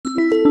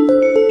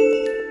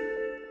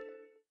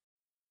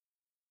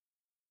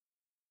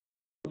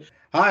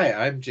Hi,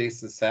 I'm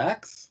Jason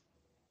Sachs,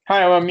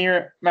 Hi, I'm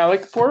Amir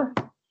Malikpour.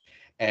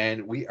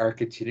 and we are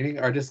continuing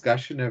our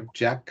discussion of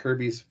Jack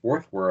Kirby's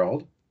Fourth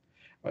World,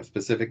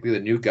 specifically the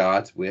New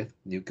Gods with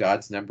New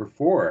Gods number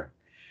four.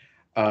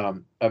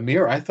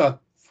 Amir, I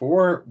thought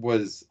four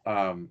was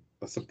a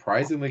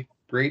surprisingly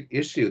great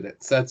issue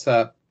that sets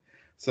up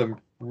some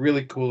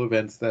really cool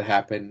events that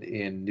happened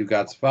in New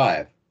Gods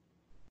 5.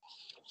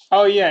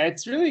 Oh yeah,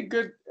 it's really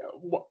good.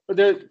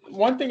 The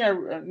one thing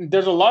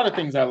there's a lot of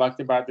things I liked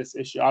about this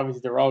issue.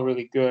 Obviously, they're all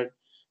really good,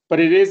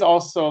 but it is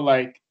also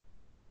like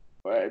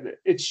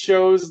it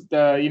shows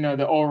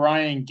the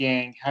Orion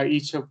gang how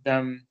each of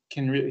them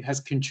can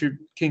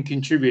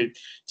contribute.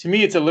 To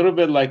me, it's a little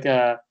bit like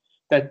that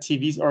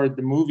TV or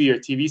the movie or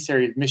TV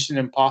series Mission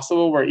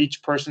Impossible, where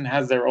each person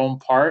has their own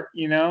part.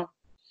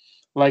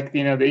 Like the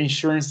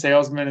insurance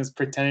salesman is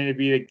pretending to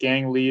be the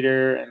gang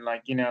leader, and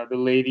like the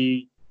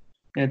lady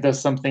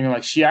does something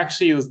like she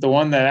actually is the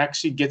one that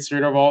actually gets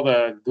rid of all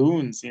the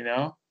goons.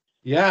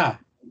 Yeah,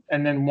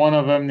 And then one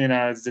of them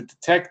is the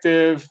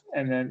detective,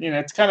 and then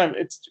it's kind of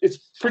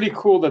it's pretty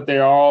cool that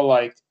they're all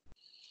like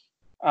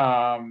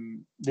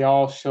they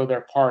all show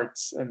their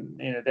parts, and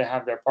they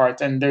have their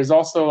parts. And there's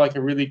also like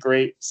a really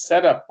great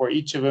setup where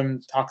each of them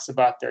talks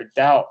about their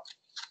doubt,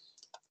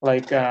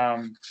 like I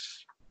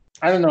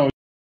don't know,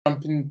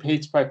 jumping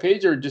page by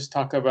page or just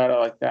talk about it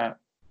like that.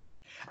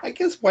 I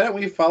guess why don't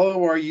we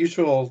follow our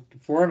usual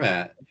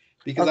format?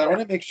 Because I Okay.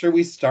 want to make sure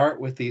we start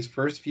with these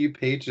first few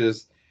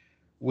pages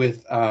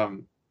with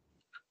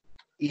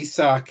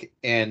Isak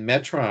and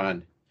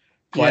Metron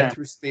flying Yeah.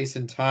 through space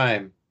and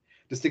time,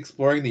 just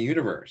exploring the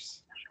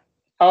universe.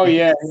 Oh Because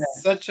yeah.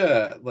 it's such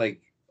a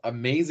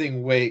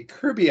amazing way,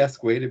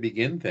 Kirby-esque way to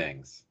begin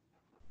things.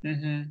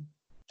 Hmm.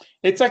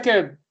 It's like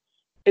a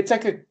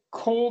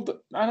cold,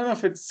 I don't know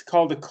if it's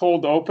called a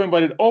cold open,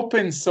 but it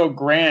opens so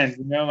grand,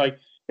 like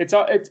it's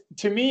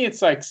to me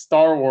it's like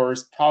Star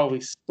Wars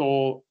probably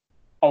stole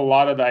a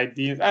lot of the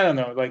ideas. I don't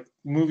know, like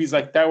movies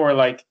like that where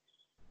like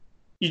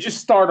you just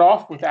start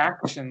off with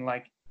action,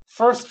 like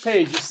first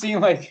page you're seeing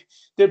like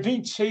they're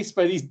being chased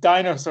by these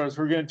dinosaurs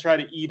who are going to try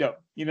to eat them.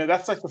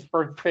 That's like the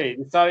first page.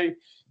 It's not,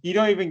 you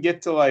don't even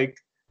get to like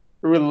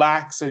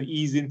relax and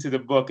ease into the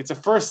book. It's the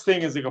first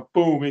thing is like a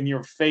boom in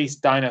your face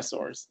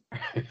dinosaurs.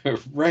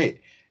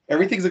 Right.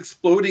 Everything's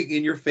exploding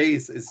in your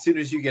face as soon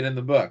as you get in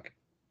the book.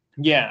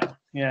 Yeah,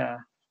 yeah.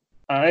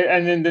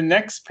 And then the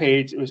next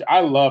page, which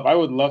I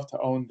would love to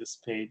own this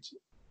page.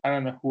 I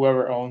don't know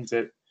whoever owns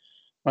it.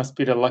 Must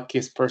be the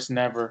luckiest person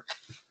ever.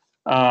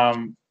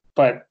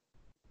 But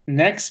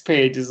next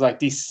page is like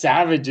these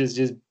savages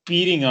just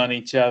beating on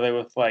each other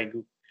with like,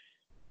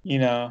 you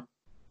know,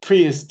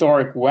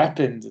 prehistoric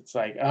weapons. It's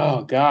like,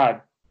 oh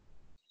God,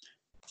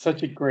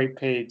 such a great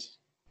page.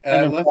 And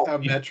And I the love how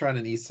Metron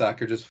and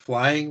Isak are just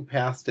flying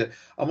past it,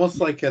 almost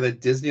like at a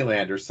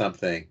Disneyland or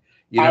something.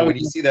 I When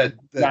was you see that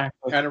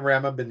exactly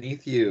panorama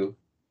beneath you,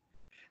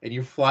 and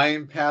you're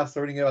flying past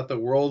learning about the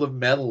world of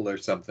metal or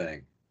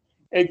something.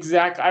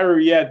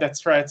 yeah,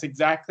 that's right. It's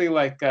exactly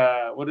like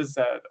what is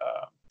that?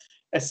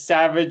 A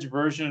savage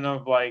version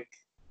of like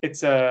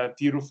It's a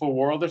Beautiful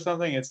World or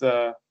something. It's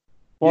a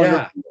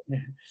wonderful.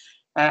 Yeah,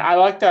 I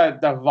like that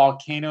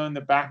volcano in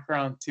the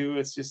background too.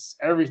 It's just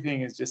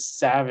everything is just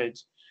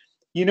savage.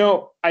 I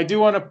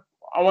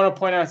want to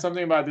point out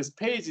something about this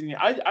page, and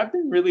I've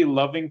been really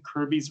loving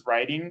Kirby's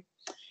writing.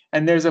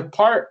 And there's a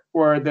part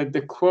where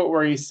the quote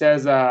where he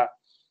says,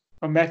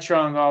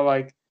 Metron all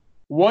like,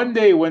 one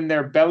day when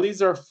their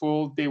bellies are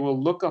full, they will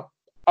look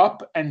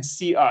up and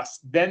see us.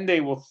 Then they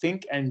will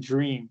think and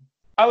dream.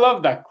 I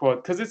love that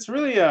quote because it's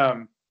really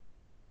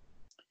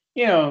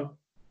you know,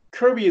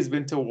 Kirby has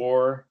been to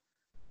war,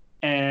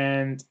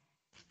 and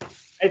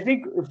I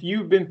think if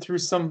you've been through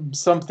some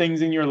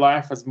things in your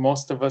life, as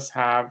most of us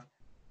have,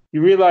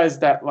 you realize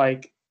that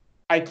like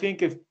I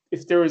think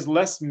if there was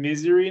less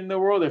misery in the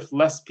world, if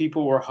less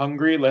people were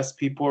hungry, less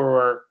people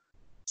were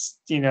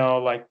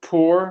like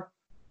poor,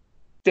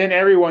 then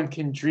everyone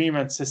can dream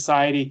and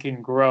society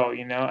can grow.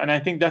 And I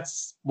think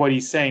that's what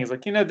he's saying is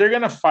like, they're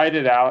going to fight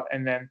it out,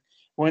 and then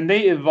when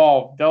they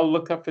evolve, they'll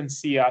look up and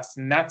see us,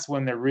 and that's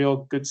when the real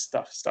good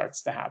stuff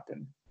starts to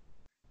happen.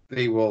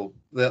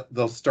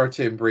 they'll start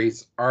to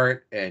embrace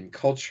art and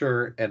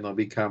culture, and they'll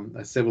become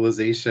a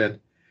civilization.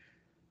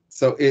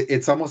 So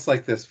it's almost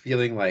like this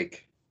feeling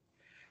like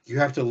you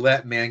have to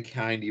let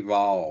mankind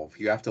evolve.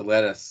 You have to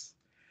let us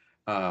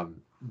um,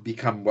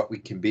 become what we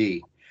can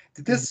be.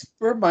 Did this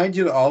remind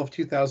you at all of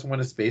 2001: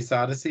 A Space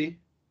Odyssey?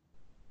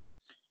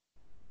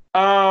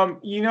 I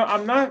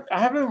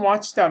haven't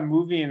watched that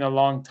movie in a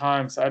long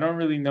time, so I don't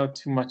really know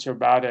too much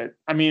about it.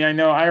 I mean,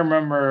 I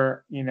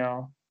remember,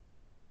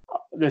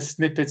 the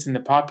snippets and the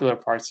popular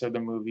parts of the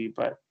movie,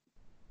 but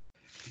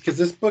Because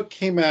this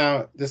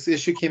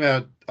issue came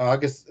out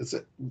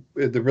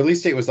the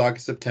release date was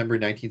August, September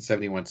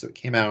 1971. So it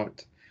came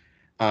out,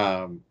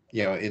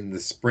 in the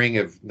spring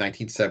of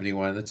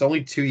 1971. It's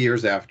only 2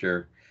 years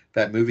after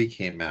that movie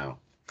came out.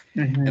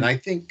 And Mhm. I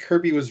think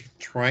Kirby was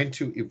trying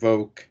to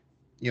evoke,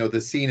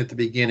 the scene at the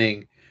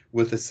beginning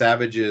with the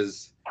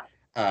savages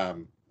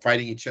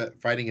fighting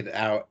it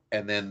out,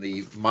 and then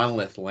the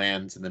monolith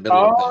lands in the middle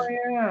of Oh them,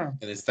 yeah.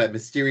 and it's that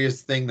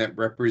mysterious thing that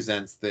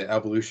represents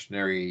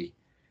the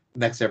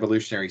next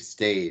evolutionary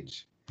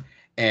stage.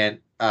 And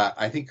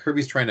I think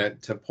Kirby's trying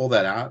to pull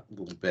that out a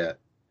little bit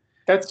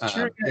That's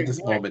true. in this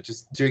Yeah. moment,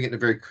 just doing it in a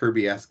very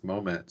Kirby-esque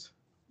moment.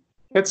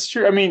 That's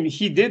true. I mean,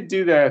 he did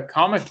do the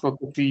comic book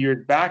a few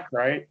years back,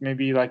 right?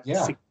 Maybe like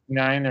Yeah.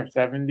 69 or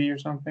 70 or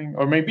something,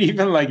 or maybe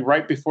even like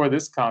right before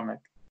this comic.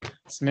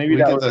 So maybe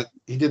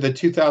He did the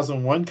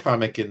 2001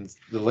 comic in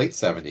the late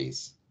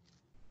 70s.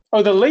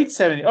 Oh, the late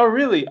 70s. Oh,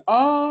 really?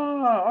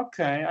 Oh,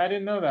 okay. I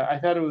didn't know that. I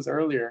thought it was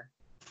earlier.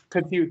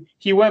 Because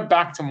he went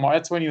back to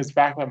That's when he was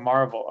back at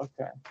Marvel.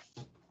 Okay.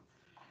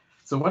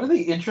 So one of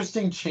the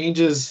interesting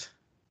changes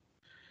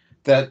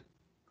that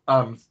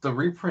the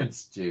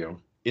reprints do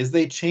is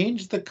they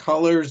change the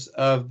colors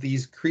of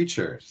these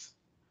creatures.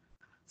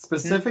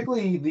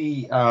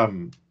 Specifically,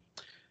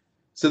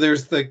 so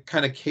there's the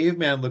kind of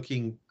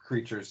caveman-looking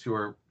creatures who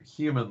are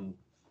human,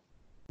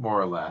 more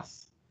or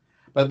less.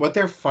 But what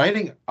they're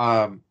fighting,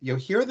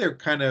 here they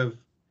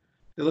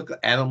look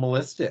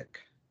animalistic,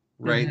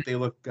 right? Mm-hmm. They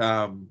look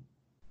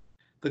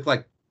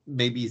like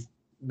maybe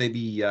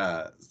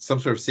some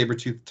sort of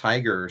saber-toothed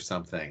tiger or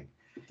something.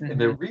 Mm-hmm. In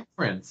the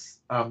reprints,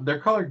 they're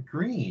colored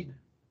green,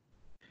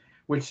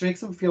 which makes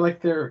them feel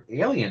like they're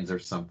aliens or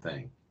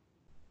something.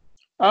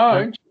 Oh,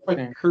 Interesting.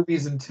 interesting. What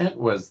Kirby's intent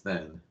was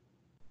then.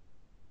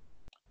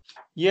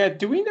 Yeah,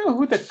 do we know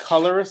who the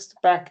colorist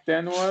back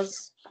then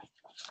was?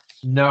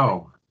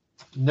 No,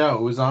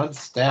 it was on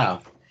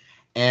staff.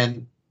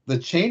 And the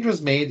change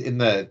was made in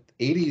the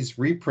 80s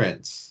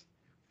reprints,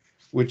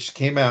 which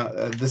came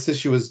out, this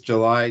issue was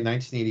July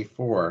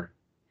 1984.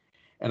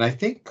 And I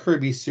think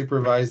Kirby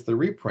supervised the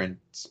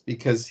reprints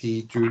because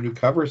he drew new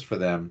covers for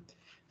them,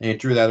 and he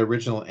drew that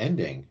original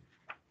ending.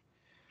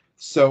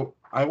 So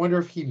I wonder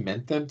if he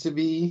meant them to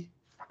be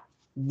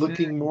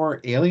looking more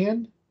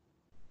alien.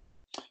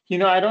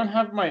 I don't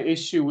have my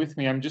issue with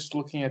me. I'm just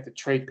looking at the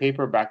trade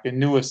paperback, the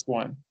newest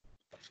one.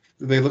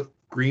 Do they look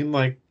green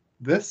like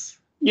this?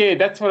 Yeah,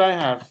 that's what I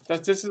have.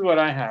 This is what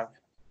I have.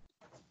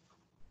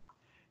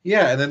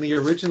 Yeah, and then the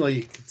original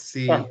you could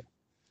see.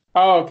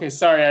 Oh, okay.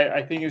 Sorry.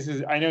 I think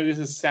I know this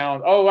is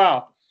sound. Oh,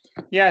 wow.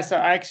 Yeah, so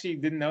I actually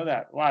didn't know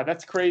that. Wow,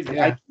 that's crazy.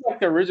 Yeah. I like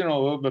the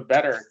original a little bit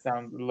better,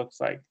 it looks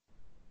like.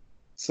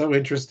 So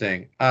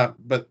interesting.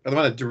 But I don't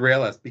want to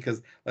derail us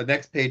because the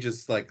next page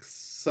is like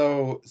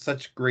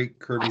such great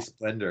Kirby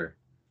splendor.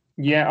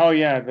 Yeah. Oh,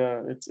 yeah.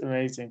 It's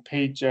amazing.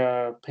 Page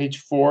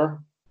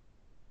 4.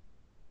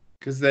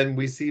 Because then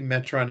we see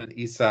Metron and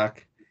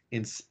Isak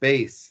in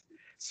space,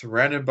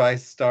 surrounded by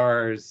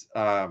stars.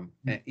 And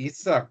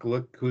Isak,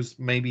 who's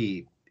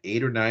maybe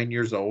 8 or 9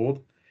 years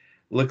old,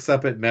 looks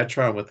up at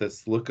Metron with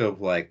this look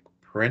of like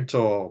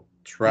parental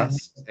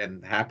trust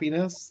and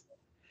happiness.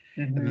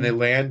 Mm-hmm. And then they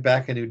land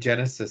back in New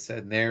Genesis,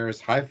 and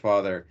there's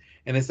Highfather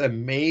in this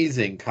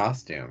amazing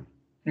costume.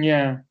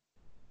 Yeah.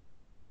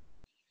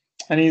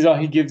 And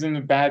he gives him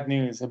the bad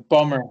news. A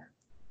bummer.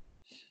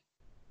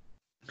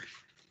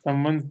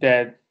 Someone's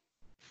dead.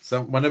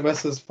 So one of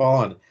us has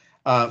fallen.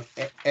 And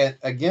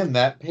again,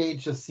 that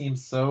page just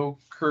seems so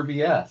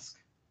Kirby-esque.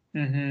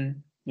 Mm-hmm.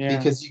 Yeah.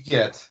 Because you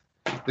get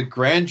the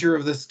grandeur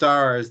of the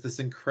stars, this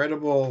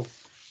incredible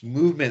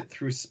movement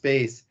through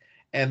space,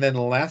 and then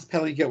the last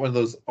panel you get one of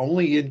those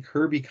only in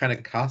Kirby kind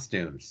of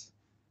costumes.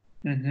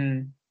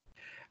 Mm-hmm.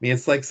 I mean,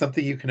 it's like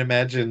something you can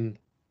imagine.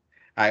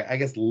 I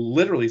guess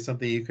literally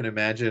something you can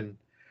imagine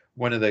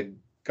one of the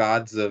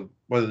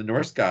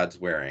Norse gods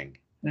wearing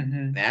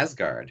in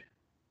Asgard.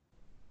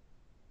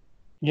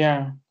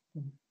 Yeah,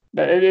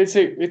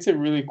 it's a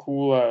really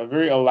cool,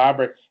 very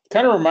elaborate. It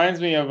kind of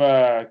reminds me of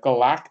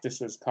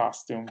Galactus's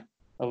costume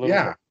a little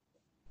bit.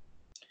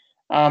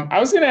 I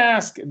was going to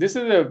ask. This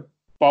is a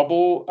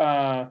bubble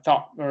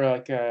thought, or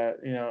like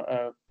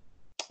a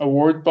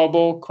word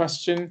bubble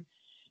question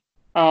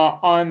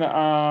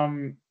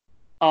on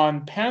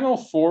panel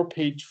 4,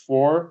 page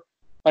 4.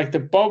 Like the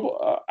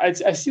bubble, I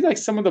see like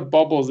some of the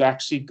bubbles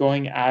actually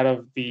going out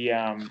of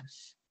the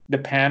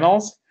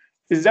panels.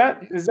 Did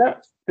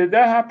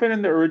that happen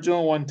in the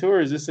original one too, or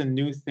is this a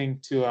new thing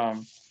to?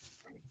 I'm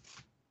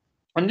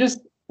just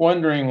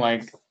wondering,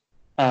 like,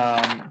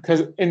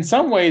 because in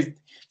some ways,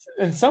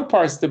 in some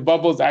parts, the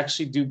bubbles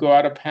actually do go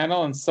out of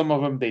panel, and some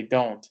of them they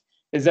don't.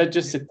 Is that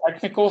just a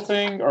technical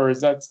thing, or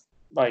is that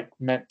like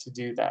meant to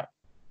do that?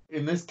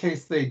 In this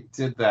case, they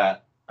did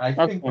that. I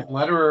think the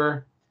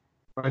letterer,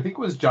 I think it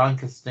was John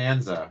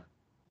Costanza.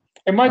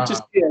 It might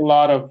just be a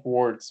lot of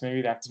words.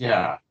 Maybe that's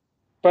why.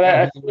 But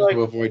I feel like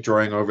to avoid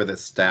drawing over the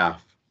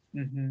staff.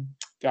 Mm-hmm.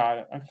 Got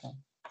it. Okay.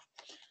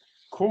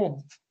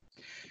 Cool.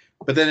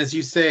 But then, as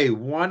you say,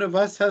 one of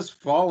us has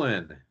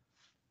fallen.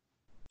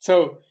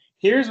 So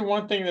here's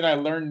one thing that I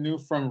learned new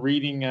from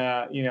reading,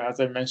 as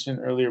I mentioned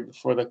earlier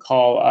before the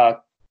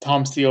call,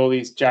 Tom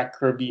Scioli's Jack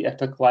Kirby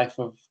Epic Life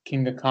of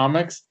King of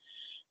Comics,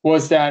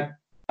 was that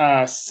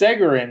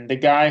Segarin, the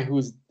guy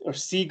or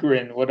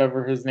Segrin,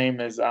 whatever his name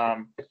is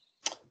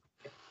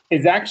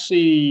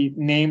actually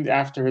named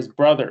after his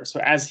brother.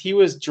 So as he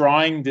was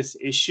drawing this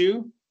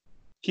issue,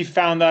 he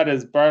found out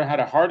his brother had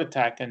a heart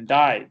attack and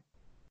died.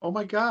 Oh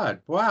my God!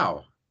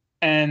 Wow.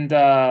 And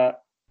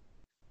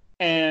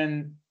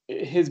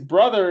his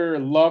brother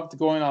loved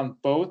going on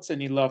boats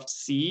and he loved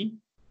sea.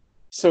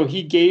 So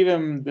he gave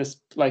him this,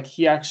 like,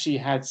 he actually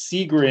had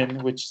sea grin,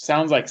 which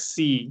sounds like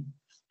sea.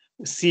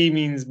 Sea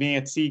means being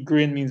at sea,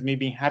 grin means me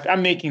being happy.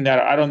 I'm making that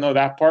up. I don't know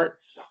that part.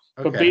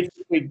 But Okay.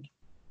 basically,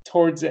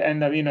 towards the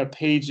end of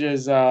page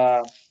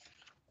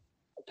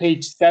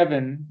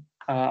 7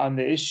 on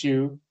the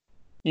issue,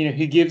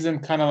 he gives him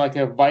kind of like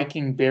a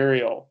Viking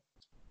burial.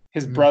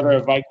 His brother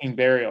a Viking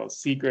burial,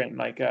 secret,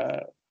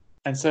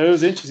 and so it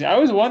was interesting. I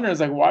was wondering,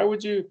 it's like,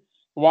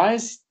 why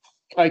is,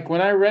 like,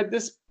 when I read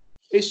this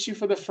issue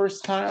for the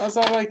first time, I was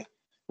all like,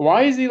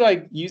 why is he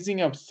like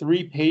using up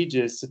 3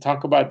 pages to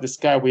talk about this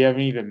guy we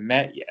haven't even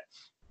met yet?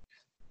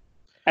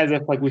 As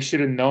if like we should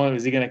have known,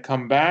 is he going to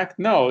come back?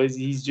 No,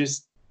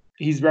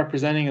 he's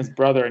representing his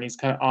brother, and he's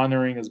kind of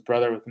honoring his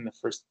brother within the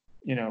first,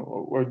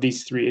 or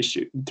these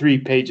 3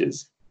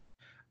 pages.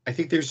 I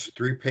think there's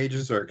 3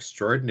 pages are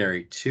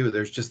extraordinary too.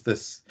 There's just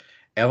this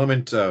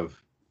element of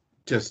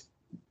just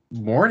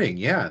mourning,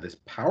 this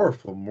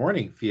powerful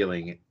mourning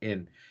feeling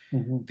in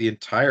the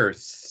entire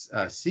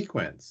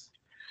sequence.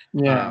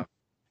 Yeah.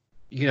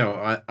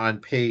 On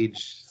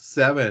page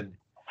 7,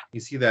 you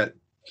see that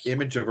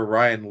image of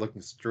Orion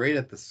looking straight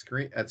at the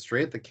screen,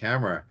 straight at the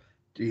camera.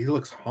 He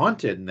looks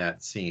haunted in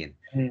that scene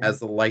as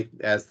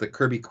the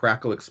Kirby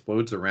crackle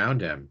explodes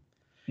around him.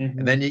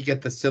 And then you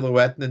get the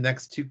silhouette in the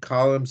next 2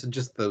 columns and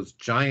just those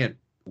giant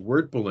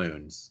word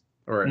balloons,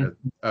 or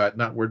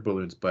not word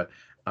balloons, but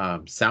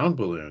sound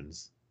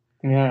balloons.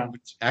 Yeah.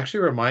 Which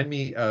actually remind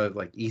me of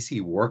like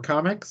EC War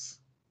comics.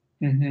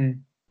 Mm-hmm.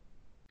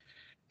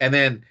 And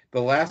then the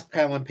last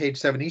panel on page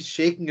 7, he's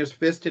shaking his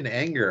fist in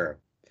anger.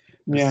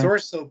 The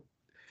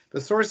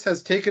source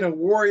has taken a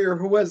warrior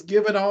who has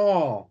given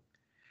all.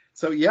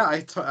 So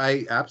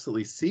I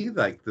absolutely see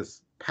like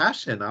this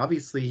passion.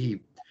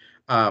 Obviously,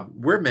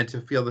 we're meant to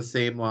feel the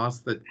same loss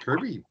that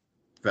Kirby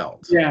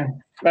felt. Yeah,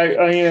 like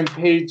on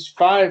page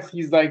 5,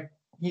 he's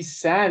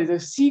sad. He's like,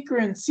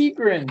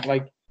 Seagrin,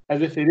 like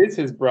as if it is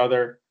his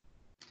brother.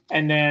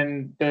 And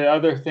then the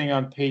other thing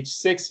on page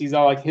 6, he's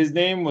all like, his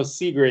name was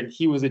Sigrid.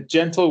 He was a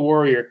gentle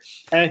warrior,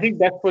 and I think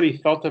that's what he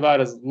felt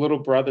about his little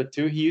brother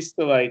too. He used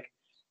to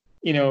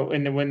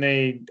and when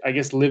they, I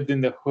guess, lived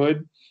in the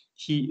hood,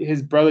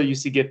 his brother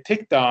used to get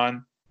picked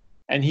on.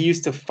 And he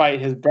used to fight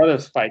his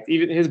brother's fights.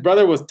 Even his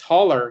brother was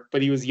taller,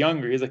 but he was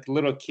younger. He was like a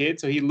little kid,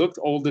 so he looked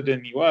older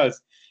than he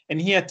was. And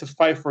he had to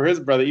fight for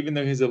his brother, even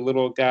though he's a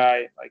little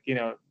guy. Like,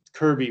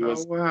 Kirby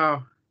was. Oh,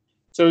 wow.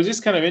 So it was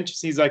just kind of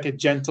interesting. He's like a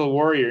gentle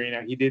warrior.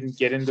 He didn't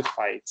get into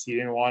fights. He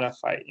didn't want to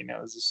fight. It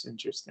was just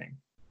interesting.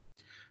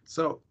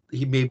 So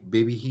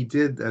maybe he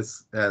did,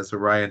 as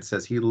Orion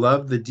says, he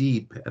loved the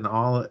deep and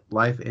all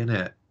life in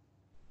it.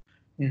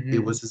 Mm-hmm.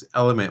 It was his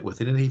element.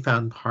 Within it, he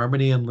found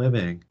harmony and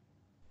living.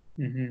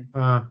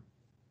 Mm-hmm.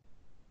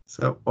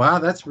 So wow,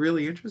 that's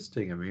really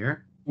interesting,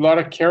 Amir. A lot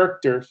of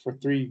character for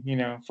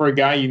a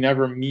guy you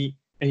never meet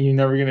and you're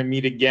never gonna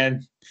meet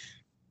again.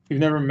 You've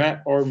never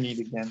met or meet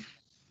again.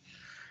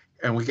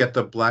 And we get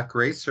the Black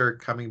Racer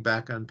coming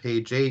back on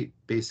page 8,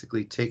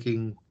 basically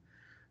taking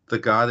the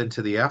god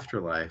into the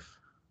afterlife.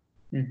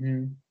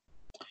 Mm-hmm.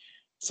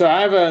 So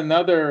I have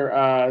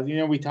another.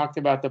 We talked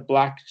about the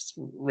Black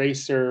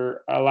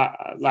Racer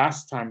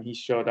last time he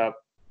showed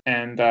up,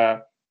 and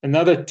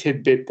another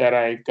tidbit that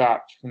I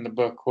got from the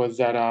book was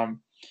that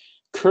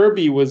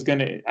Kirby was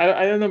gonna.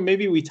 I don't know.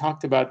 Maybe we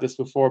talked about this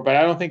before, but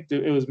I don't think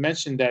it was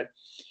mentioned that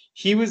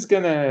he was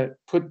gonna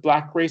put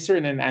Black Racer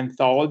in an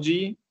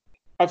anthology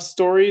of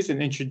stories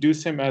and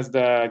introduce him as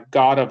the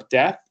god of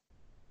death.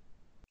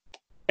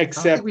 I don't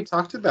think we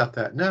talked about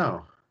that.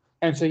 No.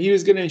 And so he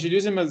was going to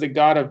introduce him as the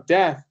god of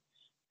death,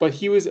 but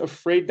he was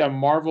afraid that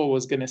Marvel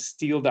was going to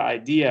steal the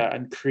idea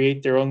and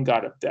create their own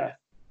god of death.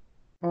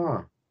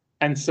 Huh.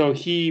 And so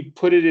he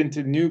put it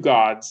into New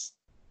Gods,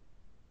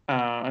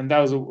 and that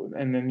was,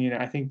 and then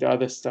I think the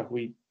other stuff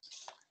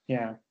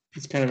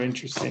it's kind of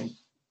interesting.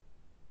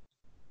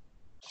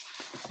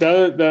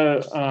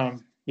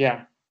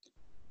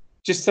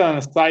 Just on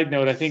a side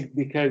note, I think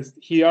because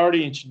he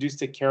already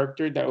introduced a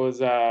character that was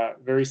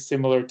very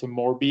similar to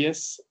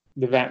Morbius,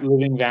 the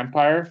living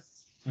vampire,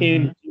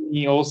 in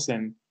Jimmy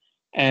Olsen,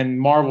 and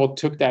Marvel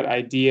took that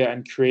idea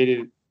and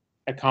created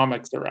a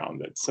comics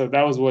around it. So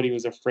that was what he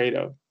was afraid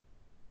of.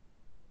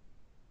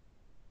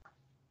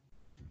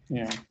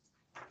 Yeah.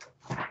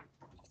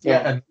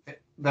 And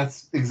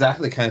that's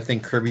exactly the kind of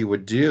thing Kirby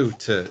would do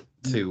to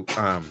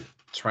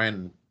try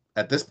and,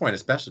 at this point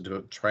especially,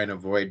 to try and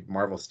avoid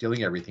Marvel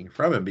stealing everything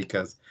from him,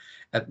 because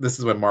this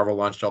is when Marvel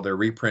launched all their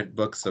reprint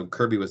books, so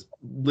Kirby was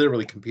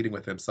literally competing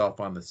with himself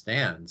on the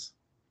stands.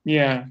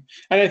 Yeah,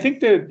 and I think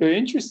the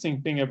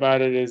interesting thing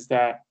about it is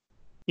that,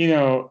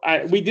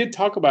 we did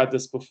talk about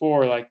this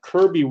before. Like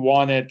Kirby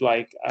wanted,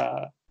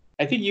 I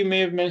think you may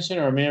have mentioned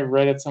or may have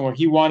read it somewhere.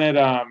 He wanted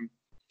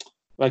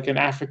like an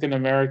African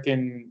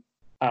American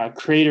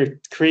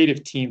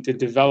creative team to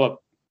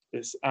develop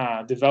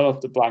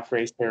the Black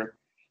Racer.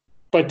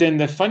 But then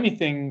the funny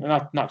thing,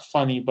 not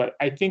funny, but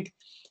I think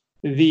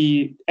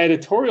the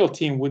editorial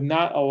team would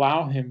not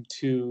allow him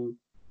to.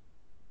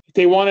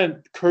 They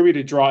wanted Kirby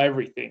to draw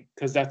everything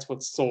because that's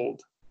what's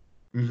sold.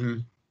 Mm-hmm.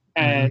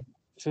 And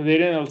so they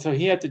didn't. So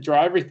he had to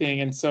draw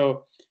everything, and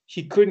so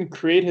he couldn't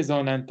create his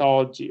own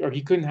anthology, or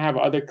he couldn't have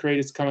other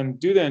creators come and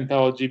do the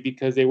anthology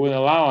because they wouldn't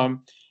allow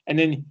him. And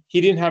then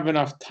he didn't have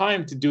enough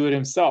time to do it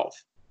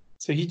himself,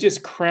 so he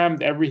just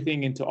crammed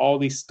everything into all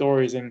these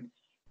stories, and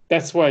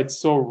that's why it's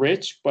so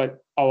rich.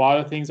 But a lot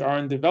of things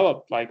aren't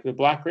developed. Like the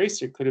Black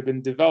Racer could have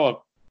been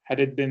developed had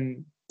it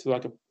been to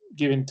like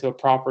given to a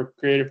proper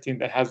creative team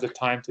that has the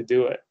time to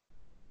do it.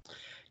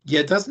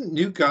 Yeah, doesn't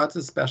New Gods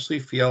especially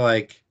feel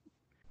like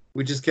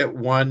we just get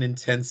one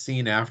intense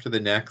scene after the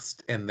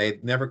next, and they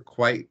never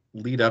quite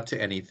lead up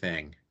to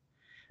anything.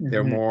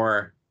 They're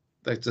more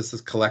like just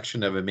this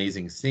collection of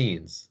amazing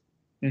scenes.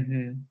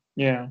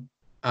 Yeah.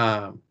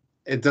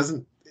 It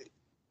doesn't,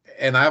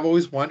 and I've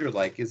always wondered,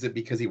 like, is it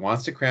because he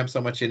wants to cram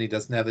so much in, he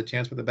doesn't have the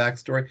chance for the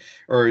backstory,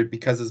 or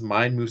because his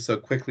mind moves so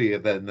quickly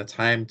that in the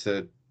time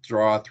to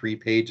draw 3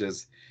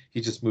 pages,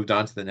 he just moved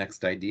on to the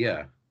next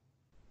idea?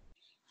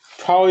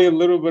 Probably a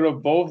little bit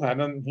of both.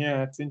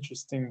 Yeah, it's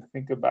interesting to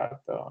think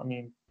about, though. I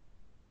mean,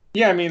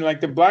 yeah, I mean,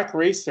 like the Black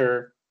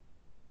Racer,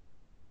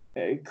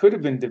 it could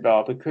have been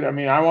developed. I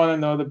mean, I want to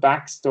know the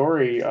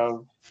backstory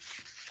of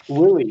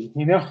Willie,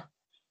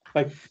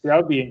 like that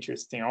would be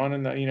interesting. I want to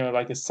know,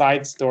 like a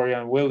side story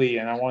on Willie,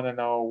 and I want to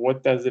know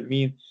what does it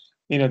mean,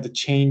 the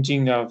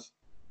changing of.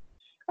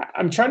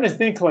 I'm trying to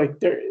think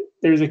like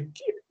the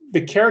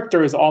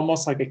character is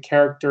almost like a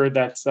character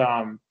that's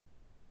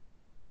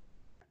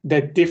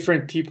that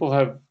different people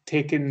have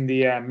taken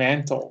the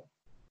mantle,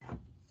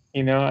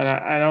 and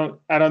I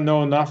don't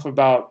know enough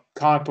about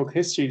comic book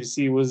history to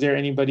see was there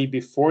anybody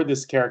before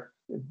this character,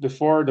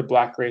 before the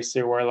Black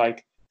Racer, where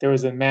like there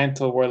was a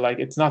mantle where like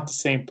it's not the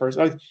same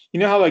person. Like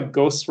how like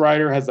Ghost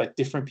Rider has like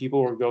different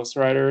people were Ghost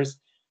Riders.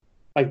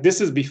 Like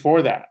this is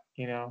before that.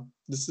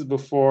 This is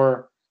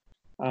before.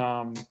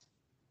 Yeah,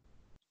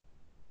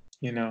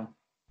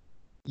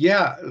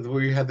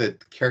 where you have the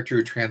character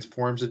who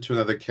transforms into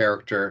another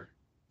character.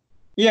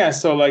 Yeah,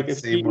 so like the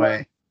same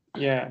way.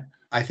 Yeah.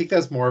 I think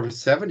that's more of a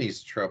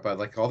 70s trope.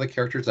 Like all the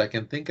characters I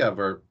can think of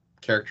are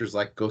characters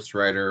like Ghost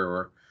Rider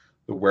or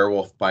the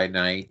Werewolf by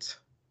Night.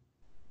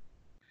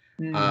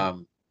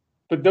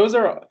 But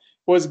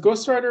was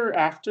Ghost Rider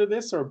after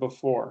this or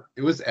before?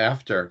 It was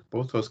after.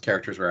 Both those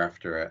characters were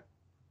after it.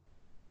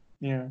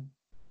 Yeah.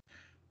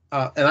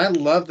 And I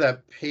love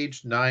that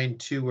page 9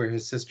 too, where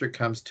his sister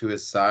comes to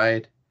his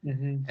side,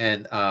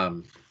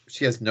 and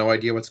she has no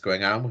idea what's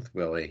going on with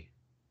Willie.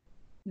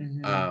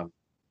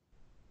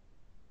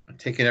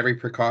 Taking every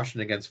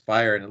precaution against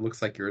fire, and it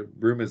looks like your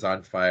room is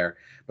on fire,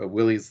 but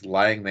Willie's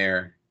lying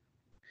there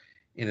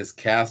in his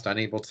cast,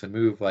 unable to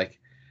move. Like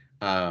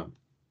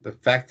the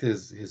fact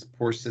his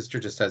poor sister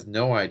just has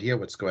no idea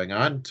what's going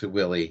on to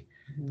Willie,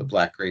 the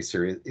Black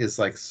Racer, is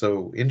like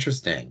so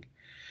interesting.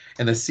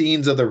 And the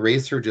scenes of the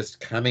racer just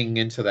coming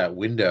into that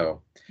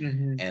window,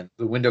 and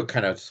the window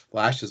kind of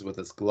flashes with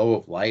this glow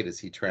of light as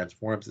he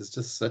transforms. It's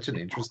just such an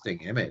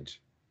interesting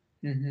image.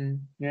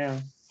 Yeah.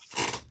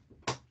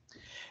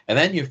 And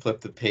then you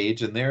flip the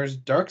page, and there's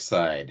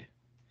Darkseid.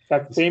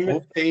 That famous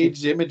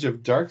full-page image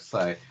of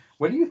Darkseid.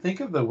 What do you think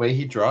of the way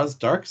he draws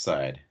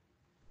Darkseid?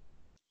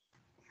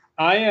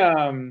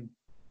 I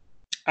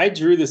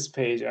drew this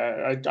page.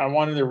 I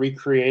wanted to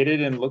recreate it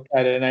and look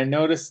at it, and I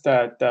noticed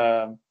that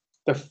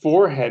the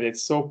forehead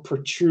is so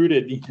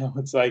protruded.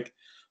 It's like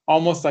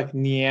almost like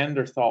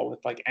Neanderthal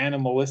with like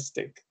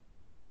animalistic.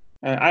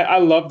 And I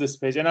love this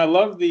page, and I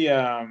love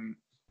the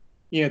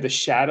the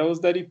shadows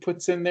that he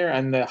puts in there,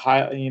 and the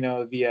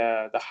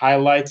the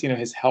highlights.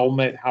 His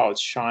helmet, how it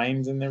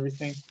shines and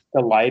everything. The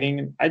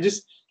lighting.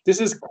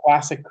 This is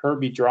classic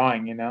Kirby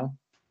drawing.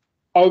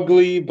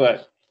 Ugly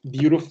but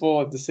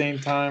beautiful at the same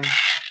time.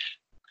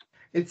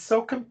 It's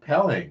so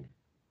compelling.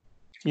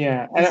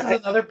 Yeah. This is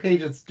another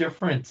page that's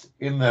different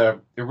in the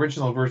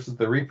original versus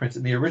the reprints.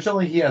 In the original,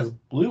 he has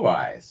blue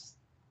eyes.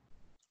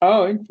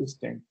 Oh,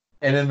 interesting.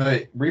 And in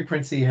the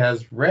reprints, he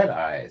has red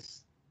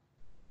eyes.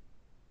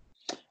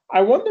 I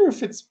wonder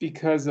if it's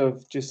because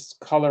of just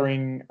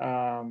coloring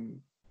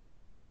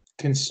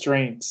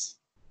constraints.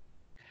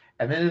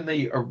 And then in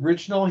the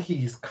original,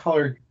 he's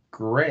colored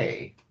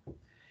gray.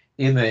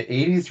 In the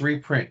 80s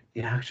reprint,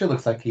 it actually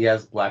looks like he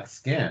has black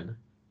skin.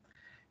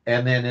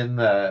 And then in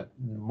the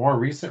more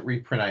recent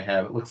reprint I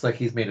have, it looks like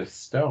he's made of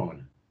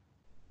stone.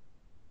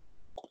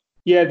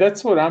 Yeah,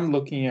 that's what I'm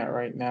looking at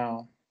right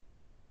now.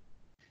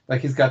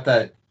 Like he's got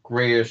that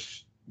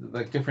grayish,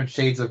 like different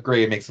shades of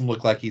gray. It makes him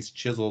look like he's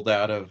chiseled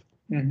out of.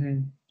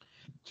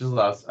 Chiseled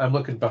out. I'm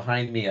looking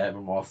behind me. I have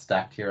them all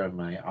stacked here on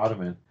my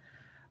ottoman.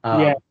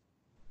 Yeah.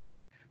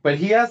 But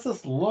he has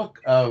this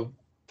look of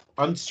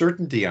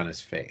uncertainty on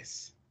his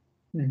face.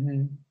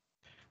 Wouldn't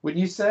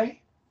you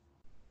say?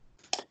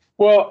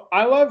 Well,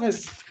 I love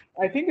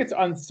I think it's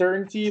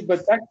uncertainty,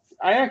 but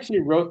I actually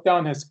wrote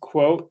down his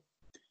quote.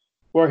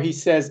 where he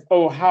says,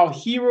 "Oh, how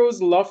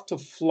heroes love to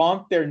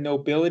flaunt their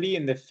nobility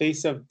in the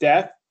face of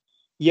death,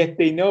 yet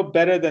they know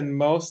better than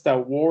most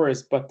that war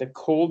is but the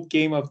cold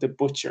game of the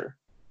butcher."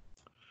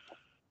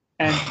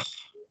 And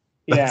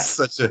yeah,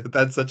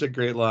 That's such a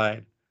great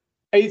line.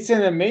 it's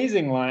an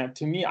amazing line.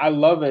 To me, I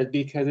love it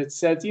because it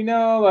says,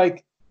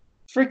 like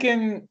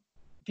freaking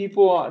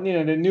people,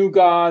 the new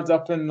gods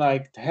up in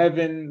like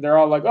heaven, they're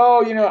all like,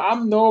 "Oh,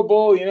 I'm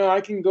noble,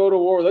 I can go to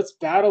war. Let's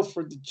battle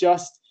for the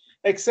just."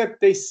 Except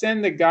they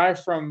send the guy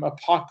from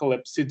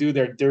Apocalypse to do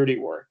their dirty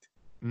work.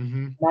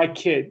 Mm-hmm. My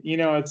kid,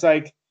 it's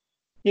like,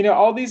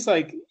 all these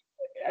like,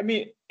 I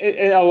mean,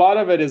 a lot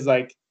of it is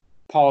like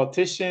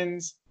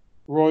politicians,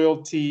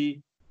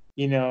 royalty,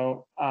 you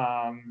know,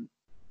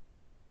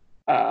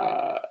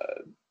 uh,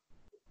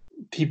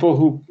 people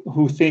who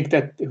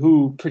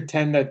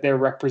pretend that they're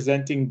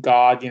representing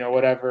God,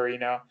 whatever,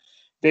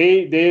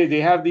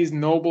 they have these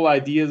noble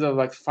ideas of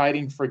like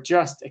fighting for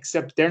just,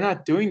 except they're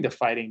not doing the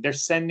fighting. They're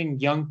sending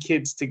young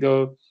kids to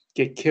go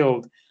get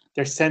killed.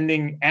 They're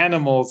sending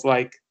animals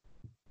or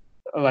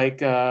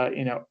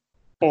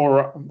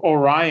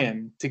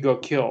Orion to go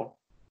kill.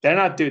 They're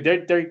not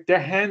doing.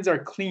 Their hands are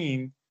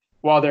clean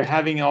while they're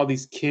having all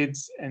these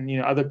kids and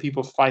other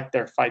people fight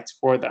their fights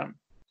for them.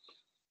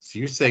 So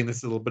you're saying this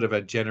is a little bit of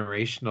a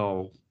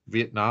generational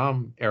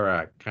Vietnam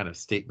era kind of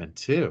statement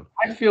too.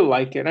 I feel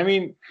like it. I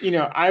mean,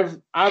 I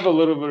have a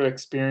little bit of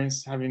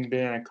experience having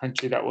been in a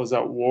country that was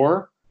at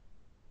war,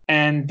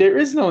 and there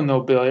is no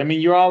nobility. I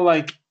mean, you're all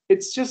like,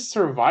 it's just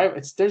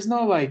survival. There's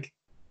no like,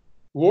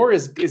 war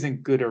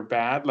isn't good or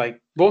bad.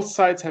 Like both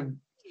sides have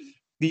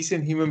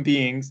decent human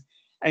beings,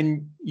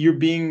 and you're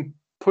being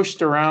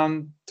pushed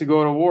around to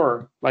go to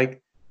war,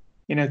 like,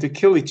 to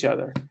kill each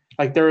other.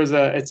 Like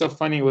it's so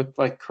funny with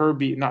like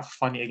Kirby, not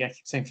funny again, I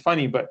keep saying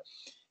funny, but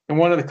in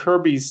one of the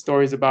Kirby's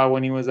stories about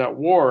when he was at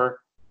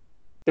war,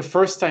 the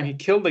first time he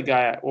killed a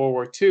guy at World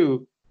War II,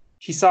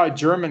 he saw a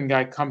German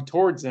guy come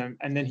towards him,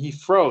 and then he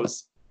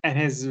froze. And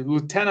his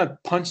lieutenant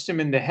punched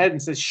him in the head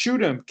and says,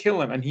 "Shoot him, kill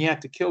him." And he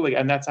had to kill the guy.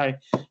 And that's how,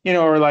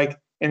 or like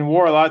in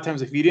war, a lot of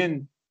times if you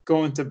didn't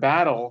go into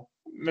battle,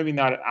 maybe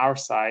not at our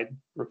side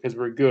because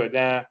we're good.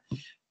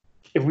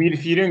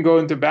 If you didn't go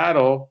into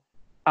battle,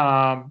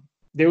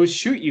 they would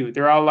shoot you.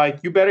 They're all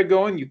like, "You better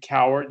go in, you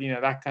coward,"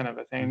 that kind of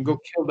a thing. And go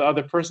kill the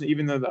other person,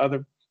 even though the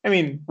other. I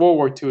mean, World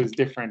War II is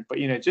different, but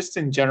just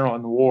in general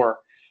in war,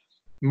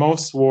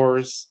 most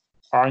wars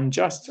are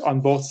unjust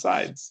on both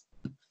sides,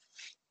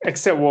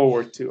 except World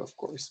War II, of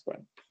course. But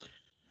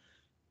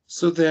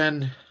so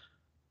then,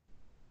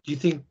 do you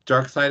think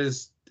Darkseid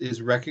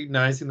is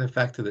recognizing the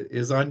fact that it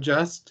is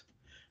unjust,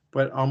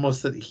 but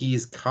almost that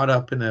he's caught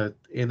up in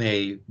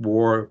a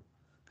war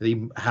that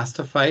he has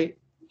to fight?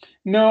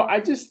 no, I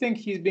just think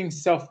he's being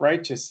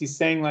self-righteous. He's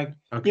saying like,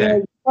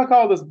 Okay. fuck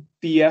all this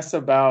BS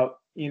about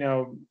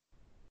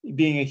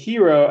being a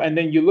hero, and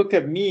then you look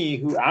at me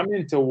who I'm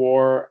into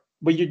war,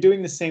 but you're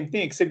doing the same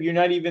thing, except you're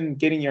not even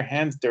getting your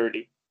hands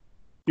dirty.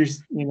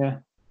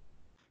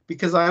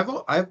 Because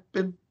I've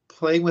been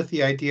playing with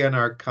the idea in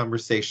our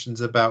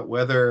conversations about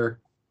whether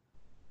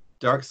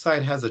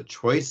Darkseid has a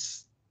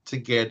choice to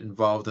get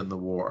involved in the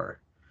war,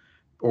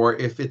 or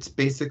if it's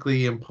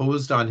basically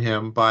imposed on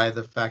him by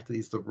the fact that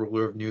he's the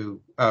ruler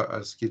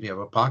of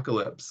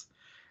Apocalypse,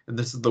 and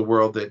this is the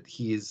world that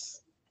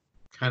he's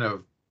kind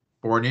of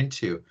born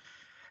into.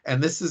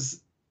 And this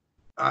is,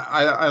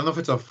 I don't know if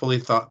it's a fully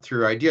thought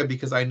through idea,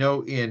 because I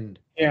know in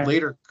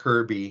later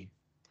Kirby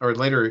or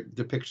later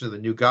depiction of the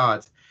New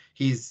Gods,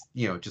 he's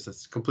just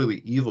a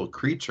completely evil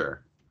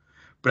creature.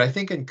 But I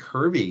think in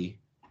Kirby,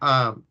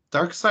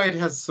 Darkseid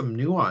has some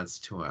nuance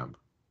to him.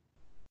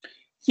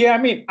 Yeah, I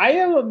mean, I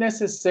don't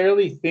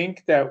necessarily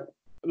think that,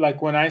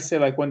 like when I say,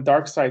 like when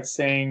Darkseid's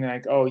saying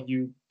like, "Oh,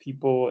 you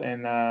people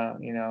and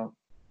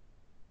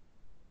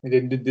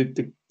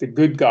the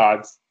good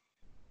gods,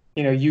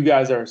 you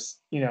guys are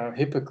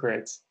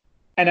hypocrites,"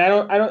 and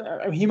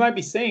I mean, he might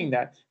be saying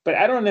that, but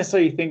I don't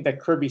necessarily think that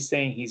Kirby's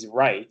saying he's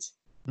right.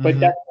 But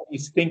that's what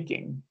he's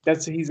thinking.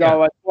 He's all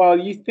like, "Well,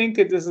 you think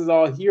that this is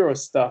all hero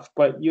stuff,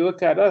 but you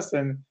look at us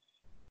and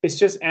it's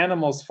just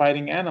animals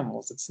fighting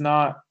animals. It's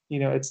not,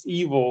 it's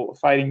evil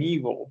fighting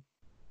evil.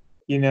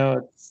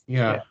 It's,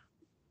 yeah.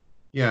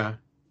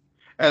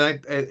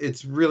 And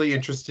it's really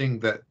interesting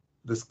that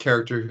this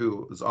character,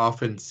 who is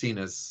often seen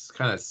as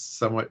kind of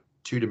somewhat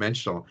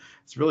two-dimensional,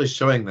 is really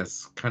showing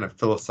this kind of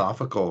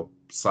philosophical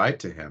side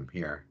to him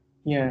here.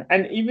 Yeah,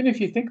 and even if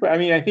you think about, I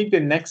mean, I think the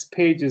next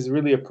page is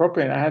really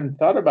appropriate. I hadn't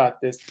thought about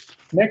this.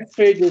 Next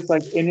page is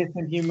like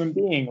innocent human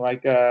being,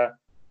 like a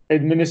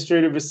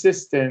administrative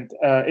assistant,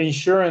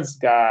 insurance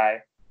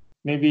guy,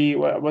 maybe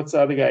what's the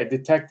other guy?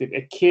 Detective,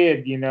 a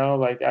kid,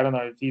 like I don't know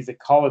if he's a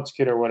college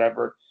kid or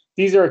whatever.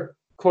 These are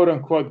quote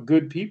unquote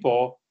good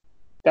people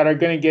that are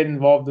going to get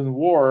involved in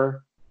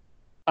war.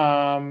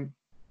 But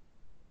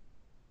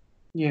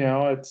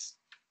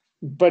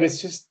it's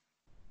just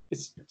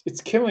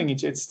it's killing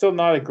each. It's still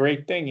not a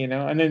great thing,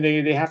 And then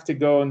they have to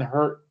go and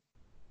hurt,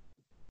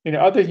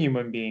 other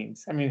human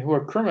beings. I mean, who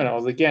are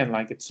criminals again.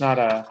 Like it's not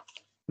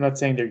I'm not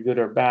saying they're good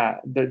or bad.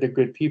 They're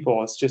good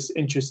people. It's just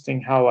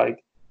interesting how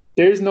like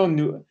there's no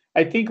new.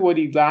 I think what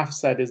he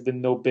laughs at is the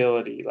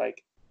nobility.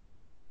 Like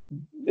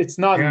it's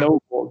not Yeah.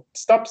 noble.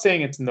 Stop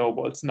saying it's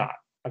noble. It's not.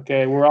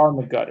 Okay, we're all in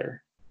the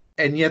gutter.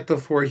 And yet the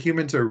four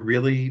humans are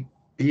really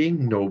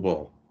being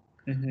noble.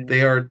 Mm-hmm.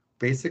 They are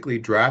basically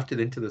drafted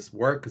into this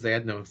war because they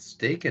had no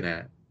stake in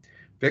it.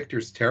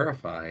 Victor's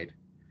terrified,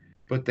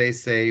 but they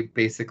say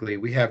basically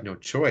we have no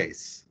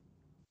choice.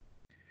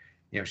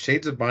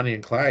 Shades of Bonnie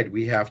and Clyde,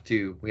 we have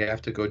to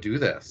go do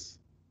this.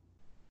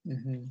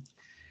 Mm-hmm.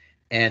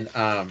 And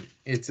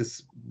it's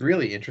this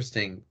really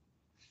interesting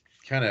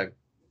kind of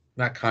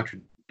not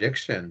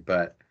contradiction,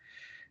 but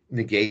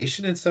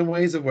negation in some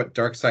ways of what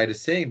Darkseid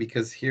is saying,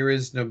 because here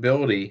is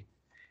nobility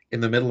in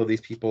the middle of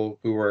these people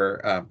who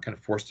were kind of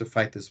forced to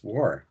fight this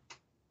war.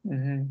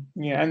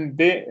 Mm-hmm. Yeah, and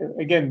they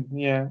again,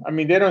 yeah. I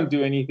mean, they don't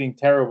do anything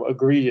terrible,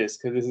 egregious,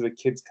 because this is a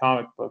kid's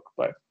comic book.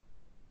 But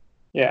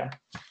yeah,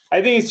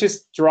 I think it's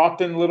just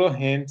dropped in little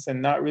hints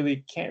and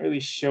can't really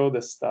show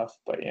the stuff.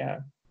 But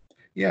yeah,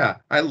 Yeah,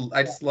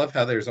 I just love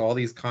how there's all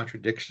these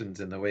contradictions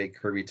in the way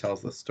Kirby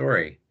tells the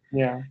story.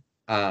 yeah,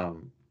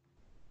 Um,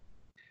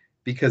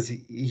 because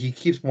he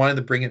keeps wanting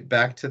to bring it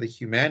back to the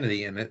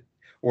humanity in it,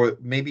 or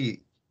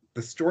maybe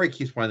the story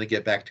keeps wanting to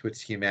get back to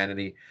its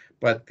humanity,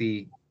 but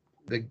the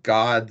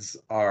gods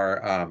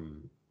are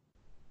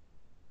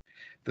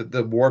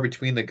the war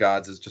between the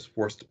gods is just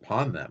forced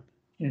upon them.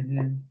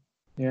 mm-hmm.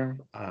 Yeah,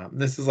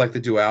 This is like the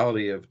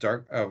duality of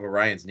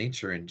Orion's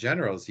nature in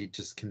general, is he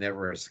just can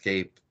never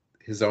escape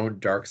his own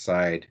dark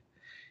side,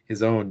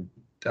 his own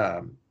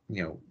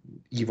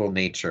evil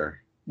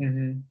nature.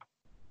 mm-hmm.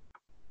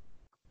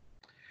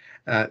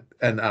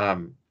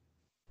 And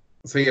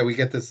so yeah, we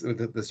get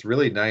this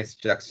really nice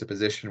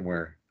juxtaposition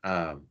where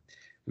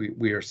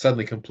we are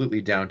suddenly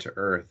completely down to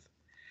earth,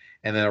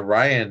 and then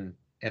Orion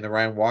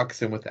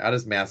walks in without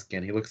his mask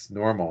in. He looks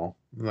normal,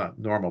 not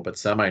normal, but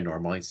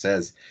semi-normal. He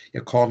says,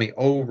 call me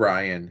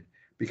Orion,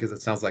 because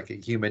it sounds like a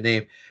human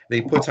name.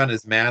 Then he puts on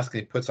his mask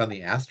and he puts on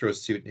the Astro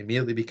suit and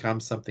immediately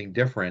becomes something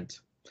different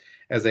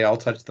as they all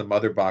touch the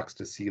mother box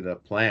to see the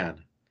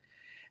plan.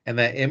 And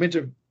that image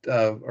of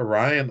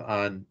Orion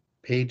on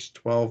page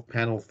 12,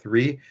 panel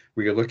 3,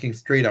 where you're looking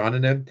straight on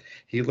at him,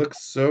 he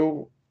looks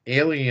so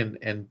alien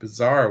and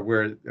bizarre,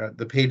 where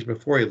the page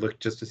before he looked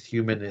just as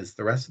human as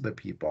the rest of the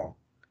people.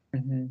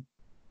 Mm-hmm.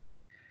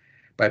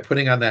 By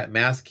putting on that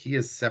mask, he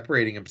is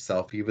separating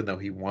himself, even though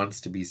he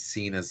wants to be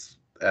seen as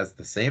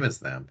the same as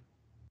them.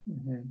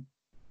 Mm-hmm.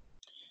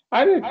 I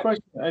had a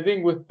question. I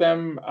think with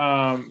them,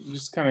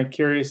 just kind of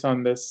curious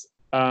on this.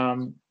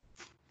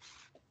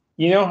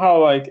 You know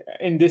how like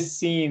in this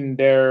scene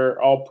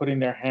they're all putting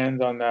their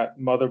hands on that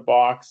mother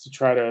box to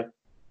try to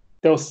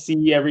they'll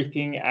see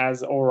everything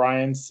as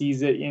Orion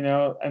sees it,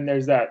 and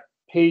there's that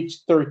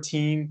page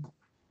 13,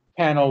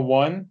 panel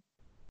 1.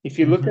 If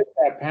you look at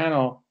that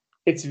panel,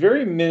 it's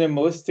very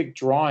minimalistic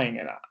drawing,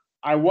 and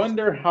I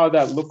wonder how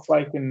that looked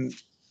like in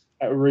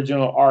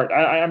original art.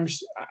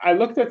 I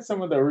looked at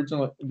some of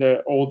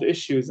the old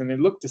issues and it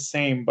looked the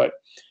same, but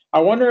I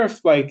wonder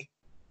if like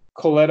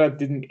Coletta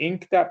didn't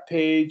ink that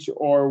page,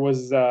 or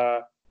was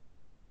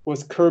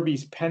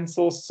Kirby's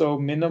pencil so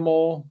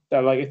minimal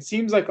that like it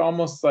seems like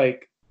almost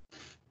like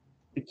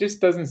it just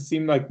doesn't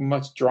seem like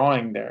much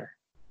drawing there.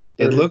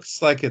 It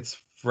looks like it's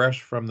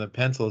fresh from the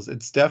pencils.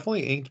 It's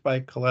definitely inked by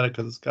Coletta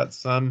because it's got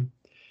some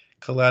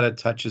Coletta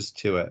touches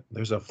to it.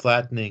 There's a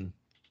flattening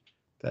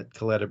that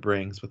Coletta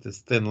brings with his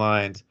thin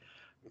lines.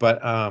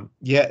 But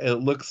yeah,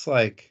 it looks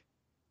like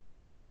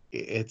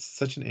it's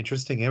such an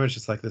interesting image.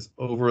 It's like this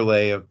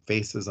overlay of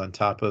faces on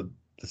top of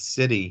the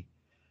city,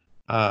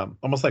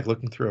 almost like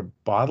looking through a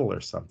bottle or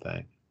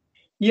something.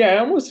 Yeah, I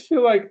almost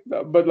feel like,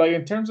 but like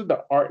in terms of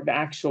the art, the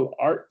actual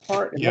art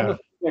part, it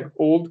almost feels like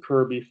old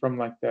Kirby from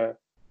like the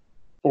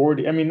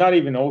 40. I mean, not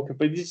even old,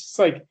 but it's just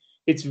like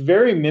it's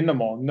very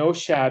minimal, no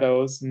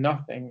shadows,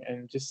 nothing,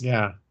 and just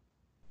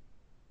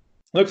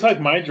looks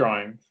like my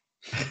drawing.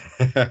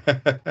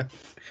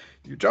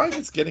 Your drawing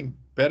is getting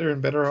better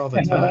and better all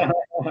the time.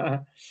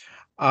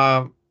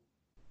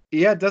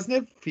 Yeah, doesn't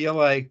it feel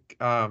like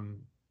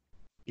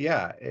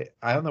yeah,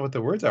 I don't know what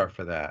the words are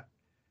for that.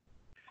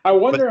 I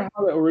wonder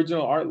how the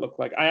original art looked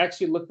like. I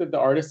actually looked at the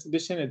artist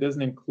edition. It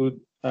doesn't include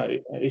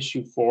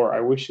issue 4. I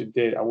wish it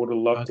did. I would have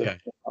loved to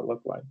see how it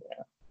looked like.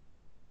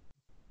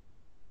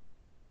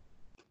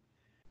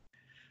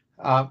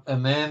 Yeah.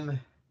 And then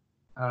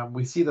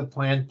we see the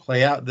plan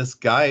play out. This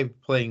guy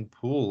playing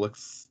pool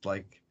looks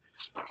like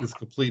this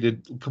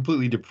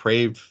completely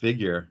depraved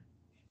figure.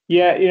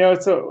 Yeah,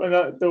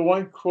 so the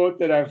one quote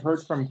that I've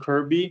heard from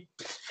Kirby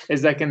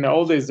is like in the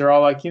old days, they're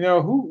all like,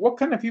 what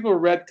kind of people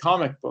read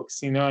comic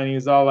books, and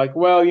he's all like,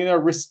 well,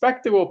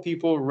 respectable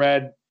people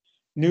read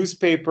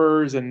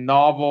newspapers and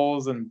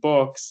novels and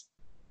books,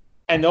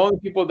 and the only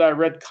people that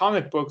read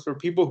comic books were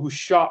people who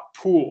shot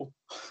pool.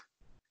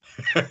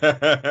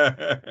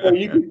 So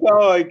you can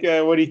tell like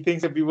what he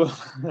thinks of people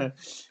who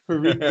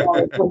read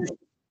comic books.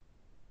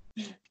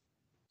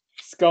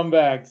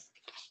 Scumbags.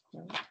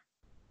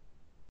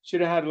 should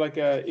have had like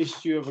a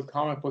issue of a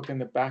comic book in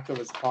the back of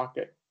his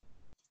pocket.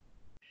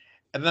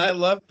 And I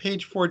love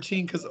page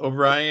 14 because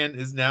Orion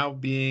is now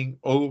being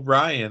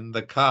Orion,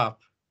 the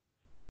cop,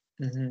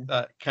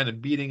 kind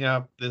of beating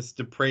up this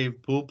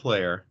depraved pool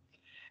player.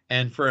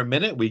 And for a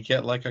minute, we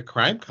get like a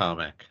crime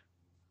comic.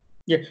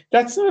 Yeah,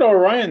 that's not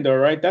Orion though,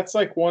 right? That's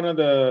like one of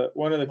the.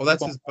 Well,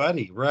 that's his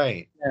buddy,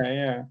 right?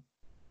 Yeah.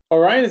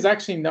 Orion is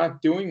actually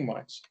not doing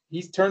much.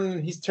 He's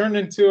turned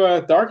into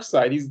a dark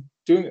side. He's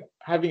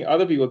having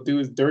other people do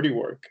his dirty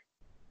work.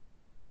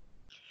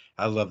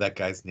 I love that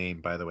guy's name,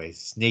 by the way,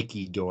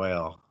 Snaky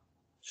Doyle.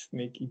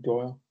 Snaky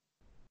Doyle.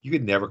 You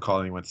could never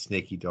call anyone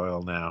Snaky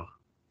Doyle now.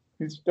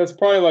 That's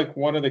probably like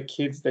one of the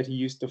kids that he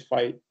used to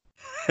fight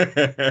when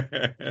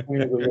he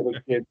was a little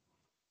kid.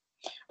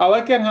 I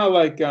like it how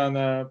like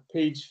on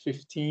page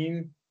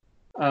 15,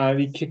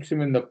 he kicks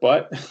him in the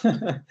butt.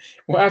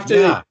 Well,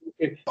 after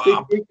they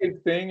take his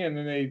thing and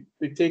then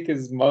they take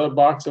his mother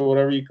box or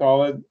whatever you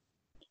call it,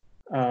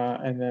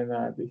 and then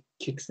they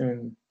kicks him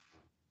and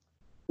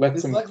lets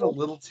his him. His leg's a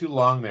little too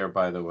long there,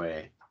 by the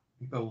way.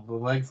 The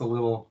leg's a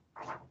little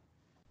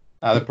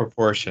out of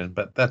proportion,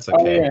 but that's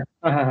okay.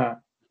 Oh, yeah.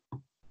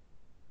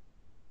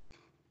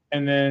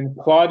 And then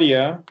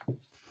Claudia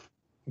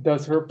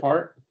does her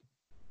part.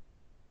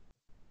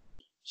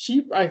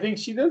 I think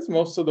she does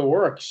most of the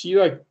work. She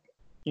like,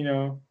 you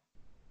know.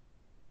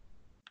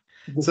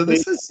 So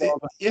this is,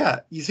 yeah.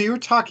 So you were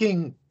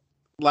talking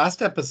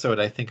last episode,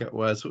 I think it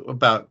was,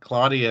 about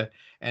Claudia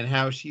and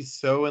how she's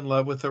so in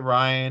love with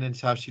Orion and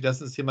how she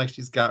doesn't seem like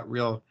she's got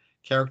real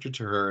character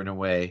to her in a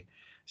way.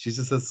 She's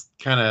just this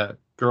kind of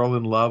girl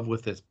in love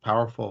with this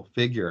powerful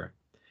figure.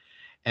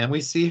 And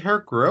we see her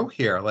grow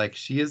here. Like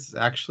she is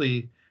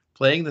actually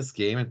playing this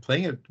game and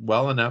playing it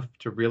well enough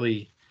to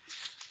really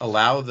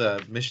allow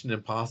the Mission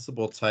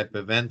Impossible type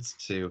events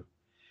to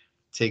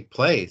take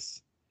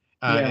place.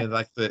 And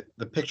like the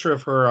picture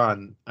of her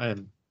on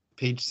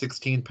page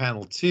 16,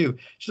 panel 2,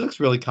 she looks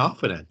really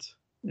confident.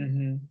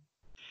 Mm-hmm.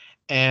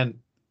 And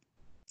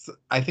so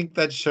I think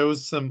that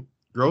shows some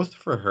growth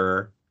for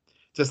her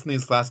just in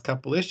these last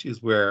couple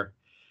issues where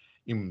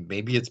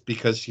maybe it's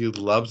because she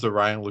loves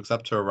Orion, looks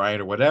up to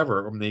Orion or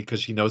whatever, or maybe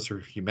because she knows her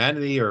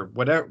humanity or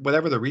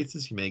whatever the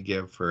reasons she may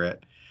give for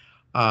it.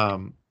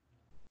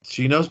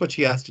 She knows what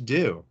she has to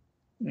do.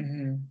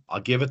 Mm-hmm.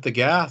 I'll give it the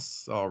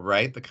gas, all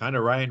right. The kind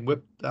of Orion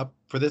whipped up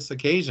for this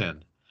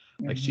occasion.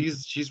 Like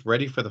she's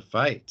ready for the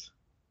fight.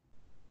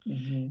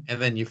 Mm-hmm.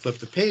 And then you flip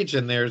the page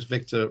and there's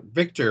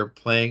Victor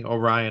playing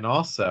Orion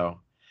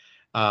also.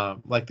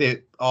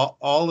 Like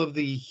all of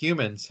the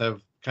humans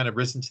have kind of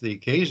risen to the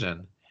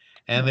occasion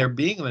and they're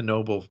being the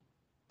noble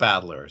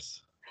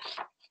battlers.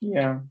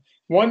 Yeah.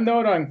 One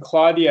note on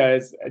Claudia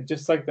is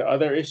just like the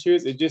other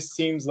issues, it just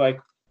seems like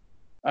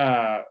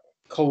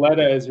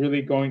Coletta is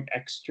really going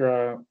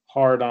extra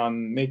hard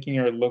on making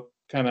her look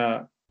kind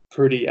of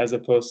pretty as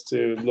opposed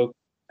to look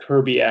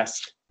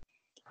Kirby-esque,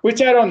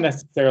 which I don't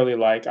necessarily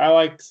like. I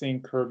like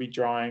seeing Kirby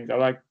drawings. I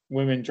like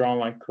women drawn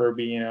like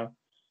Kirby, you know.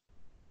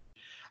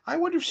 I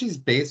wonder if she's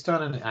based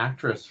on an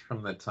actress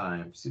from the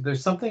time. See,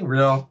 there's something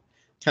real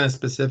kind of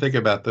specific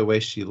about the way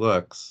she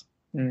looks.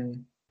 Because,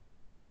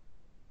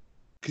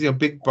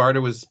 Big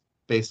Barda was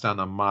based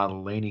on a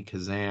model, Lainey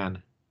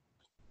Kazan.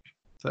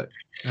 So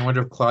I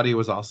wonder if Claudia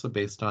was also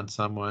based on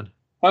someone.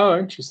 Oh,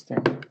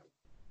 interesting.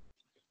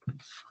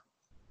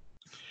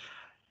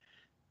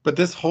 But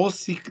this whole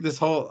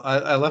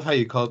I love how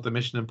you call it the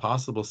Mission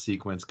Impossible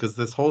sequence, because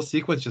this whole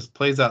sequence just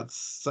plays out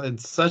in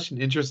such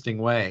an interesting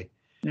way.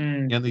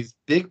 These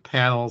big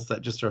panels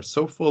that just are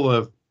so full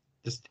of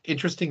just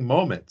interesting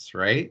moments,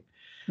 right?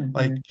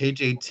 Like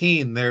page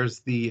 18, there's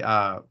the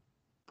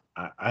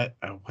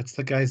what's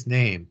the guy's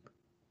name?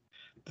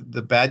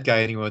 The bad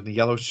guy anyway, in the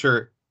yellow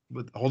shirt,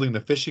 holding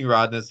the fishing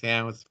rod in his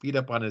hand with his feet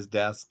up on his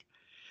desk.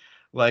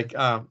 Like,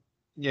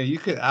 you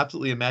could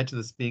absolutely imagine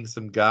this being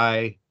some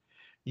guy,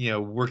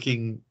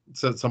 working,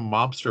 some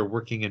mobster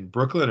working in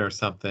Brooklyn or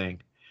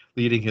something,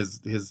 leading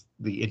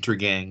the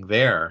intergang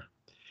there.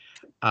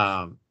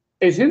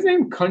 Is his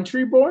name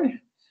Country Boy?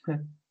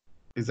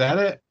 Is that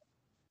it?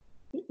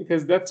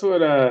 Because that's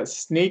what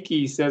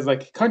Snaky says,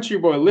 like, Country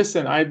Boy,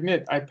 listen, I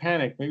admit, I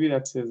panicked. Maybe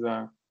that's his,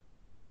 I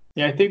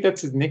think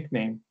that's his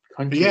nickname.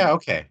 Country. Yeah,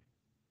 okay.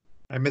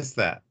 I missed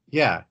that.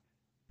 Yeah.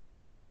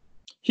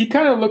 He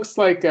kind of looks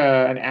like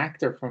an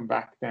actor from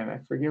back then. I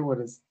forget what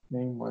his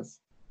name was.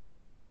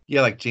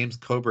 Yeah, like James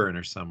Coburn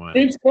or someone.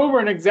 James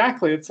Coburn,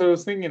 exactly. That's what I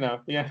was thinking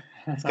of. Yeah.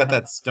 He's got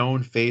that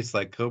stone face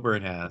like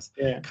Coburn has.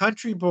 Yeah.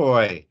 Country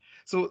Boy.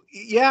 So,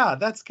 yeah,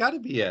 that's got to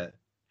be it.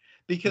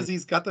 Because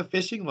he's got the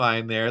fishing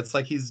line there. It's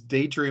like he's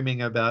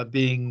daydreaming about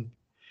being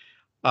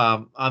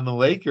on the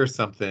lake or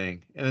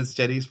something. And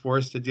instead he's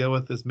forced to deal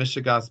with this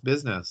Michigas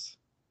business.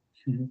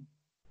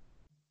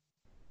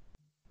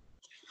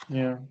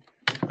 Yeah.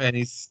 And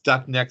he's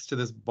stuck next to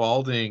this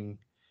balding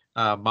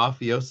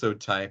mafioso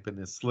type in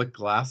his slick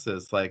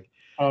glasses. Like,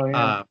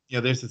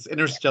 there's this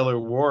interstellar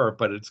war,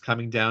 but it's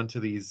coming down to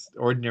these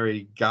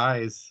ordinary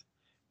guys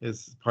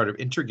as part of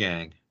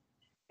Intergang.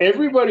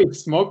 Everybody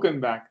was smoking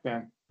back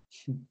then.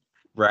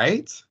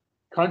 Right?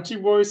 country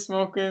boy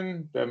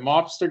smoking, the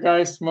mobster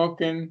guy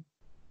smoking,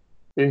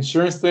 the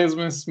insurance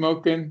salesman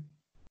smoking.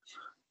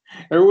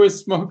 Everyone's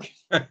smoking.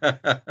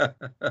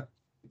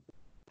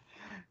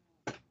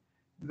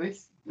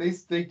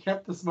 They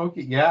kept the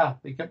smoking. Yeah,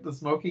 they kept the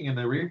smoking in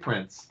the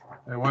reprints.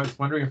 I was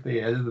wondering if they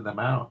edited them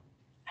out.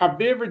 Have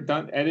they ever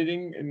done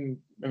editing? And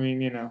I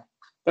mean,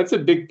 that's a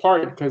big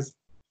part because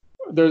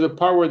there's a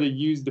part where they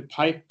use the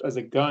pipe as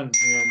a gun,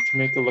 to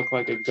make it look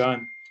like a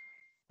gun.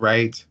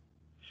 Right.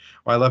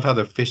 Well, I love how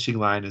the fishing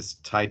line is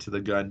tied to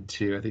the gun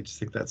too. I just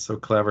think that's so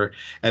clever.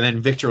 And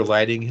then Victor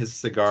lighting his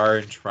cigar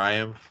in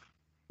triumph.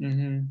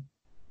 Mm-hmm.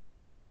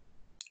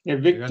 Yeah, I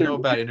Victor. know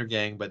about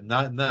Intergang, but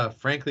not enough.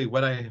 Frankly,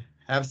 what I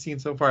have seen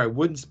so far, I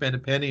wouldn't spend a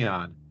penny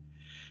on.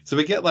 So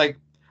we get like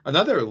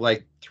another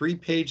like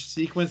 3-page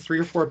sequence, 3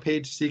 or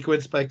 4-page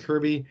sequence by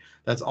Kirby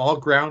that's all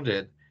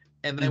grounded.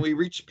 And then we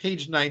reach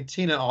page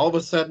 19, and all of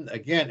a sudden,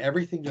 again,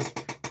 everything just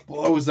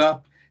blows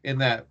up in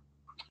that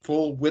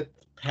full width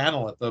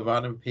panel at the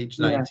bottom of page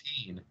 19.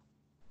 Yeah.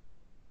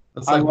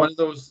 It's like one of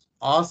those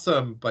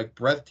awesome, like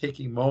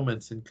breathtaking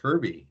moments in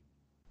Kirby.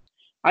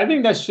 I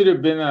think that should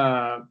have been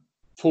a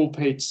full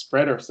page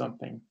spread or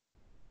something.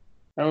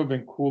 That would have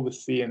been cool to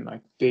see in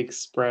like big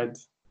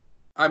spreads.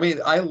 I mean,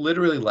 I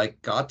literally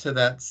like got to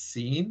that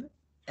scene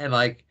and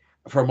like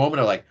for a moment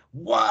I'm like,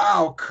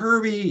 wow,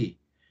 Kirby,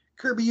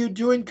 you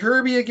doing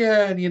Kirby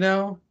again,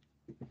 Can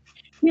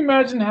you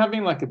imagine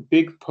having like a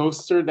big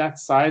poster that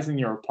size in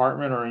your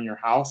apartment or in your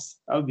house?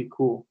 That would be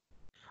cool.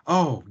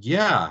 Oh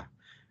yeah,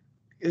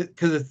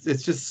 because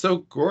it's just so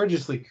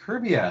gorgeously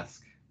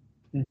Kirby-esque.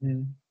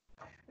 Mm-hmm.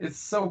 It's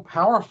so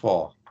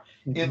powerful.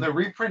 Mm-hmm. In the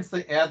reprints,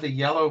 they add the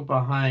yellow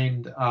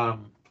behind.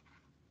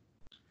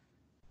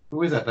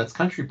 Who is that? That's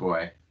Country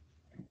Boy.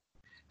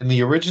 In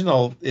the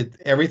original,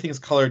 everything's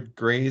colored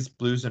grays,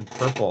 blues, and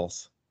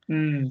purples.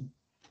 Mm.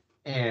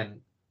 And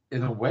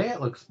in a way,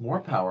 it looks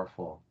more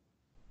powerful.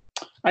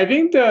 I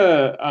think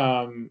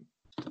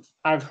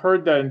I've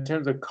heard that in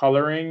terms of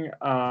coloring,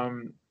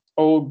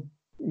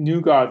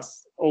 New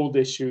Gods old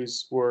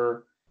issues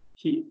were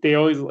he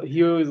always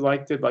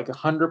liked it like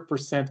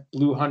 100%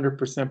 blue,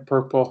 100%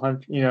 purple,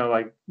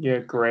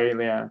 gray,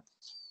 yeah.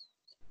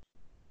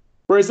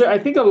 Whereas I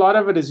think a lot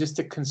of it is just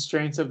the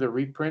constraints of the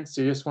reprints.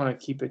 You just want to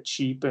keep it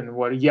cheap, and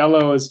what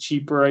yellow is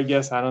cheaper, I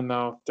guess. I don't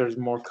know if there's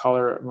more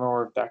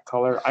of that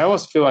color. I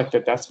always feel like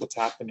that's what's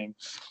happening.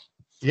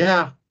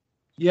 Yeah,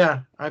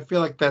 I feel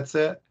like that's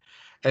it,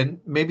 and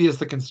maybe it's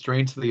the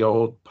constraints of the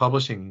old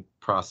publishing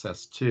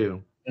process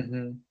too.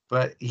 Mm-hmm.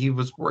 But he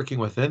was working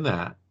within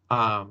that,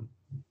 and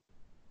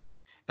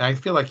I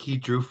feel like he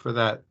drew for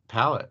that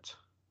palette.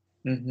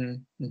 Mm-hmm.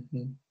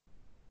 Mm-hmm.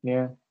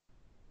 Yeah.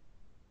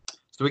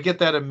 So we get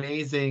that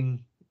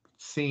amazing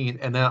scene,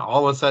 and then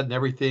all of a sudden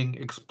everything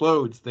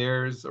explodes.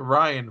 There's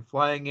Orion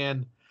flying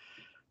in.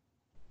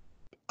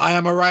 I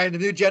am Orion, the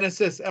new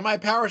Genesis, and my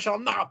power shall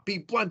not be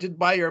blunted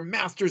by your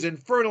master's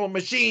infernal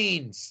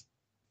machines.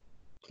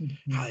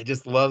 Mm-hmm. I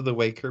just love the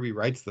way Kirby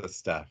writes this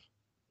stuff.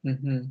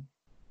 Mm-hmm.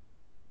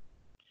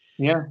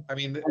 Yeah. I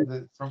mean,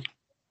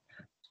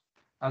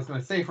 I was going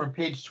to say from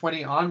page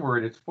 20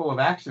 onward, it's full of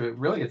action.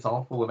 It's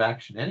all full of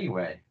action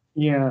anyway.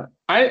 Yeah.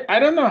 I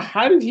don't know,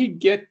 how did he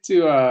get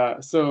to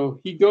so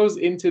he goes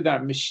into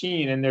that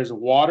machine and there's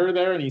water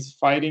there and he's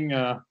fighting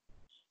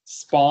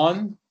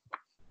Spawn.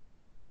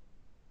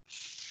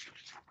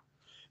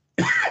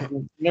 I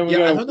don't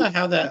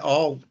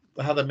know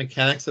how the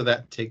mechanics of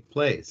that take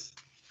place.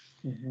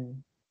 Mm-hmm.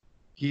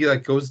 He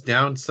like goes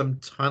down some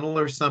tunnel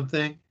or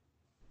something.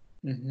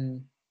 Mm-hmm.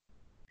 And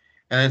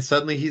then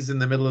suddenly he's in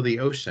the middle of the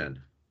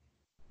ocean.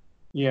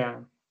 Yeah.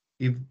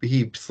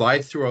 He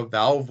slides through a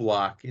valve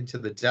lock into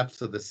the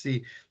depths of the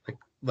sea.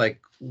 Like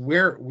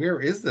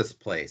where is this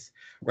place?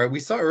 Right? We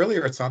saw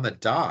earlier it's on the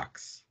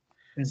docks.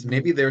 Mm-hmm. So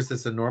maybe there's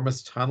this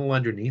enormous tunnel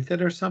underneath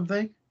it or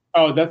something.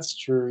 Oh, that's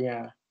true.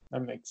 Yeah,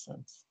 that makes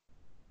sense.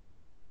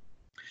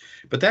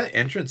 But that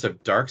entrance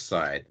of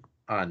Darkseid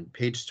on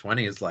page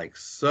 20 is like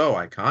so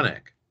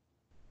iconic.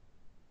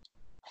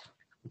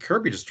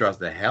 Kirby just draws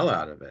the hell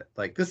out of it.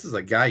 Like this is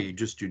a guy you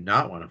just do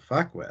not want to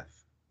fuck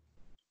with.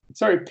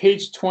 Sorry,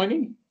 page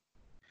 20?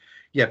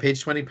 Yeah,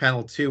 page 20,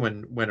 panel 2,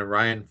 when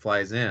Orion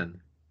flies in.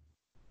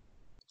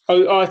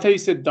 Oh, I thought you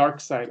said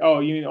Darkseid.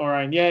 Oh, you mean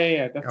Orion?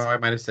 Yeah. I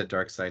might have said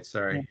Darkseid.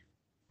 Sorry. Yeah.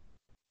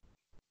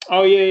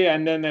 Oh yeah.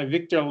 And then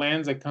Victor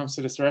Lanza comes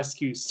to this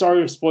rescue.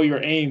 Sorry to spoil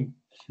your aim.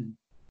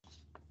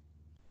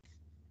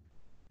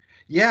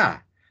 Yeah.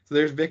 So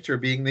there's Victor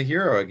being the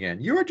hero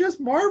again. You are just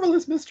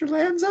marvelous, Mr.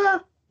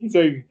 Lanza. He's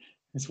like,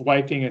 he's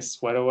wiping his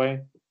sweat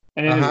away.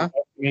 And then his wife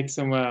makes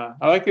him, I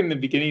like in the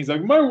beginning, he's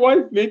like, my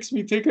wife makes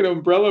me take an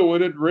umbrella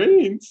when it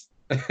rains.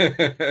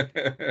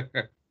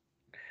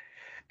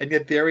 And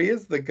yet there he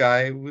is, the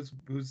guy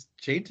who's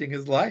changing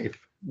his life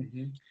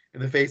in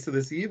the face of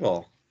this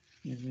evil.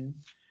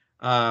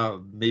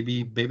 Mm-hmm.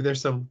 Maybe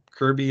there's some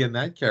Kirby in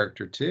that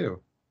character too.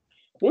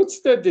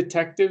 What's the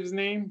detective's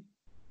name?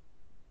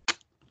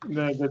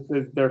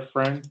 Their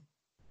friend.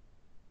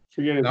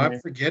 Forget his name. I'm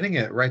forgetting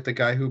it. Right, the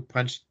guy who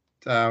punched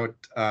out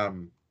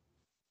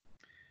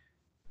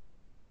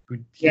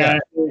Yeah,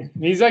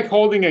 he's like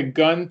holding a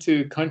gun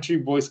to Country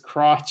Boy's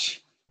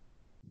crotch.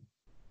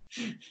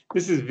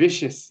 This is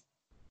vicious.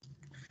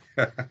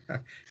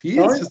 He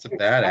is just a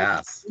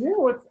badass. You know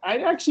what? I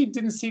actually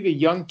didn't see the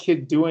young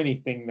kid do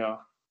anything though.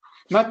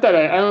 Not that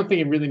I don't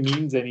think it really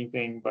means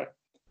anything, but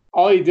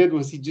all he did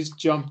was he just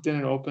jumped in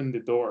and opened the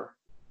door.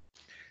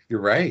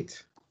 You're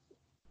right.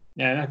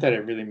 Yeah, not that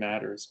it really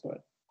matters,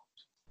 but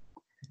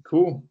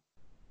cool.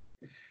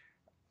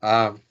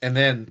 And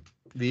then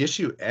the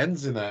issue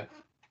ends in a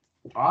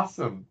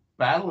awesome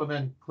battle and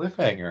then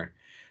cliffhanger.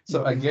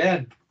 So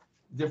again,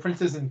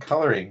 differences in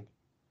coloring.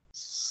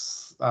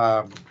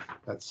 That's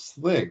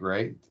Slig,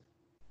 right?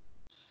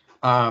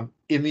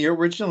 In the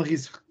original,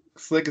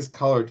 Slig is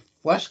colored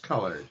flesh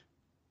colored.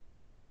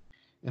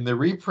 In the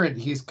reprint,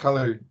 he's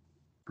colored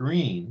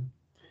green.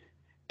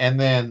 And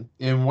then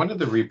in one of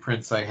the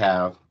reprints I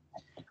have,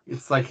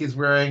 it's like he's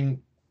wearing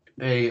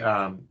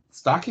a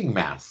stocking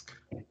mask.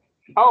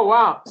 Oh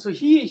wow! So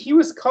he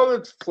was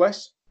colored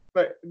flesh,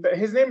 but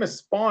his name is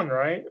Spawn,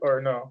 right?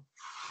 Or no?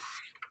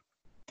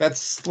 That's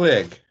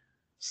Slig.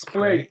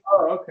 Splig. Right.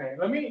 Oh, okay.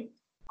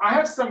 I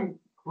have some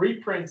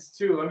reprints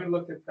too. Let me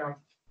look at them.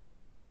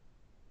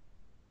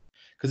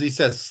 Because he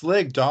says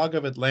Slig, dog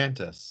of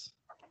Atlantis.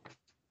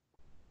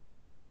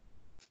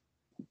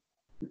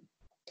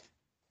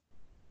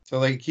 So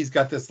like he's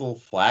got this little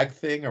flag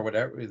thing or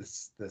whatever,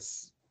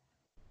 this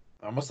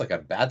almost like a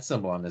bat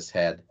symbol on his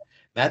head.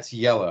 That's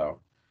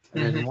yellow.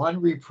 And in one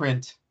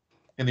reprint,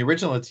 in the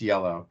original it's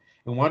yellow.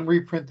 In one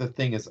reprint the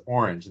thing is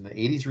orange. In the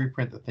 80s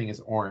reprint the thing is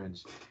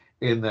orange.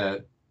 In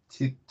the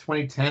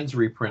 2010s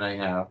reprint I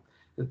have,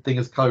 the thing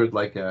is colored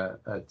like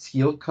a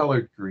teal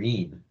colored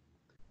green.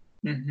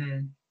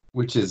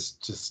 Which is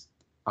just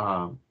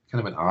kind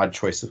of an odd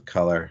choice of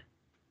color.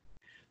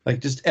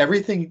 Like just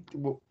everything.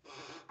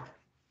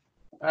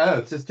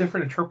 It's just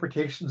different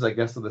interpretations, I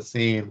guess, of the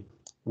same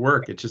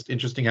work. It's just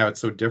interesting how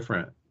it's so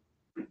different.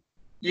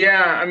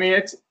 Yeah, I mean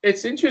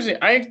it's interesting.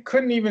 I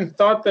couldn't even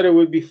thought that it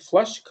would be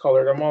flesh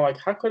colored. I'm all like,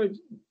 how could it?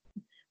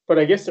 But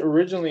I guess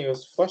originally it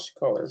was flesh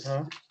colored,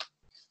 huh?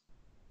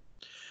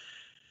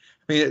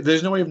 I mean,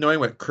 there's no way of knowing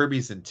what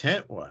Kirby's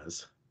intent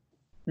was.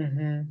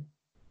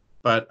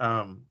 But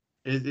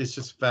it's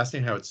just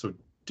fascinating how it's so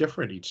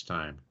different each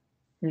time.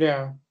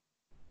 Yeah.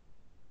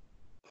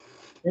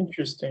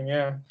 Interesting,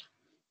 yeah.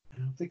 I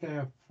don't think I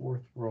have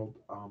Fourth World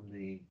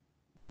Omni.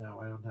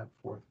 No, I don't have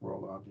Fourth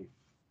World Omni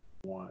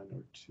 1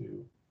 or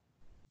 2.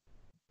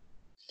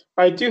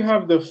 I do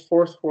have the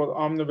Fourth World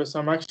Omnibus.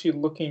 I'm actually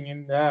looking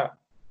in that.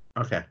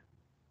 Okay.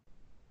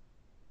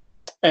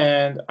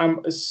 And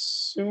I'm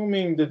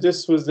assuming that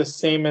this was the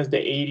same as the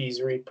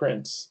 80s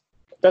reprints.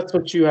 That's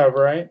what you have,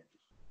 right?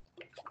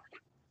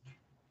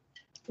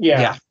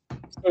 Yeah.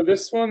 So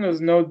this one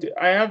is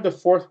I have the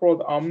Fourth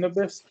World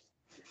Omnibus,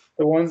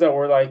 the ones that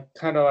were like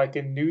kind of like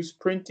a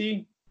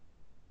newsprinty,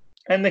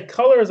 and the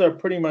colors are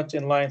pretty much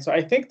in line. So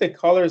I think the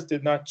colors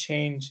did not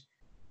change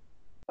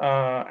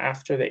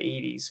after the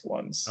 80s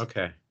ones.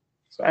 Okay.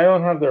 So I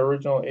don't have the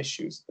original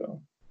issues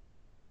though.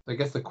 I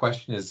guess the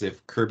question is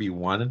if Kirby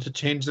wanted to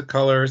change the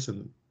colors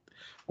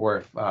or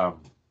if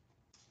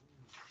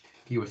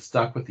he was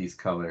stuck with these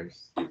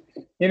colors.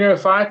 You know,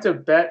 if I had to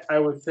bet, I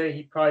would say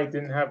he probably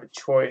didn't have a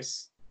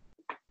choice.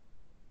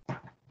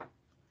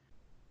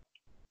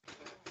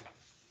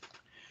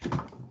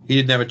 He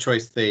didn't have a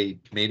choice. They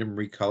made him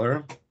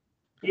recolor them?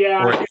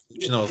 Yeah. Or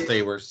originals,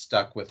 they were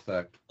stuck with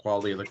the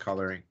quality of the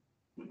coloring?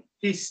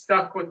 He's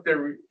stuck with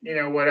the,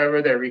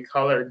 whatever they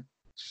recolored.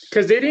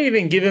 Because they didn't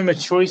even give him a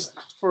choice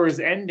for his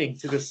ending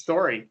to the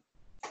story.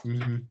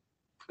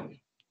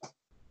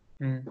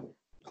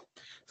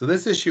 So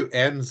this issue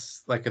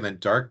ends like in a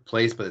dark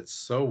place, but it's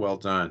so well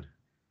done.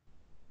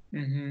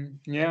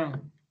 Yeah.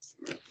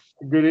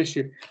 A good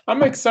issue.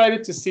 I'm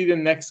excited to see the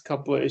next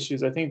couple of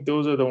issues. I think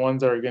those are the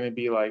ones that are going to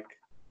be like.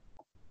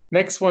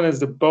 Next one is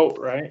the boat,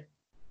 right?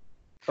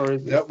 Or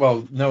is it? Yeah,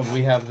 well, no,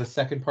 we have the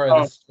second part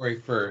of the story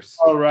first.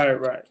 Oh,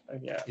 right.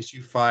 Yeah.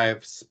 Issue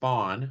 5,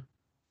 Spawn.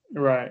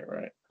 Right.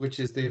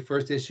 Which is the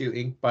first issue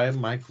inked by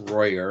Mike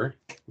Royer,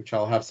 which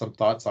I'll have some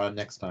thoughts on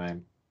next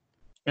time.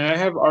 And I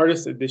have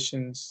artist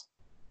editions.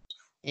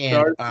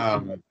 And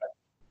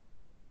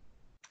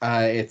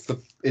it's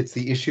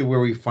the issue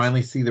where we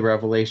finally see the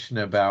revelation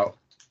about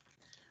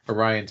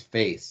Orion's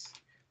face.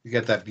 We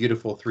get that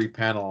beautiful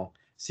 3-panel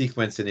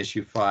sequence in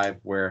issue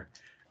 5 where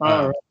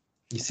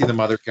you see the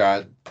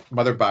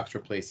Mother Box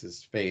replace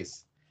his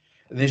face.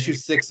 And issue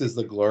 6 is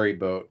the Glory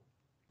Boat,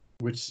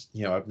 which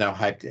I've now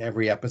hyped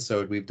every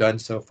episode we've done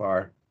so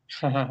far.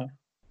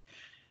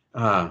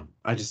 I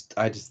just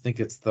think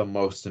it's the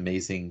most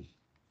amazing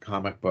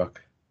comic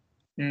book.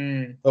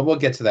 But we'll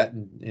get to that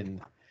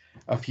in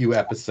a few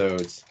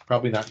episodes.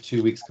 Probably not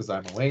 2 weeks because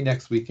I'm away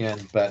next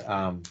weekend. But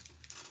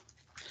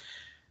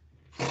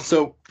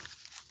so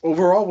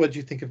overall, what did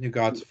you think of New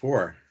Gods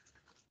 4?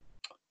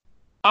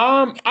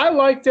 I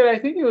liked it. I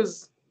think it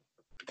was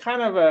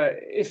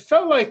it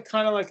felt like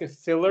kind of like a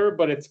filler,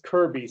 but it's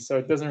Kirby, so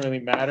it doesn't really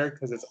matter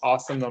because it's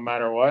awesome no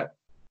matter what.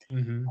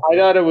 I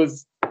thought it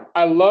was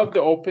I love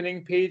the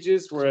opening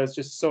pages where it's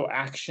just so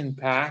action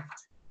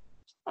packed.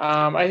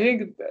 I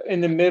think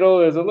in the middle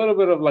there's a little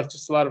bit of like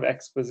just a lot of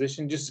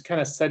exposition, just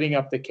kind of setting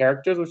up the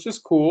characters, which is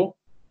cool.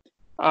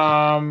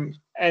 And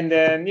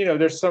then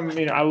there's some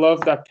I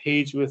love that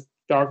page with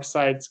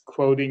Darkseid's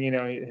quoting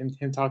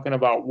him talking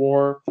about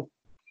war.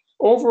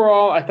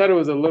 Overall, I thought it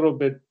was a little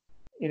bit,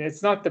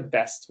 it's not the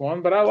best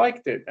one, but I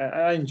liked it.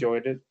 I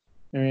enjoyed it.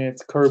 I mean,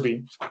 it's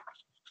Kirby.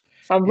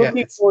 I'm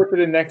looking forward to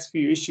the next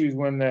few issues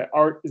when the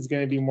art is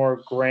going to be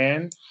more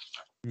grand,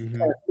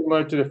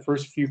 similar to the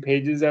first few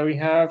pages that we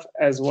have,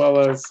 as well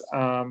as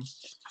kind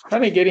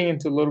of getting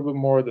into a little bit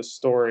more of the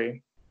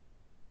story.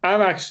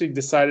 I've actually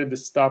decided to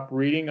stop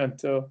reading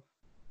until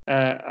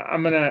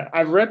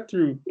I've read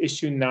through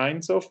issue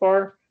 9 so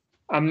far.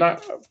 I'm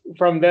not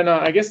from then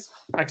on. I guess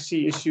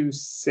actually issue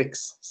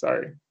 6.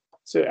 Sorry.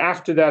 So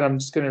after that, I'm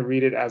just gonna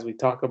read it as we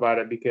talk about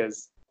it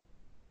because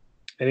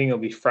I think it'll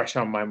be fresh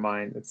on my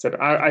mind.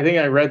 I think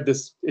I read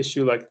this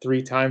issue like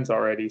 3 times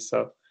already,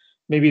 so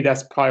maybe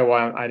that's probably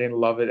why I didn't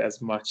love it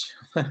as much.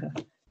 Well,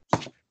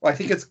 I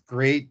think it's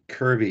great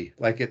Kirby.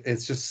 Like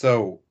it's just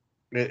so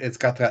it's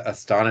got that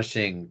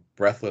astonishing,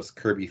 breathless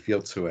Kirby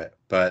feel to it.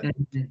 But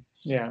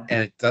yeah,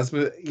 and it does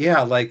move.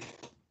 Yeah, like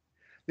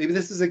maybe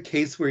this is a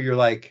case where you're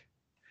like.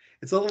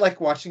 It's a little like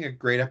watching a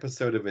great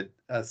episode of it,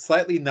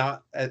 slightly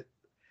not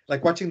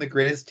like watching the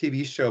greatest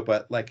TV show,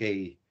 but like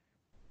a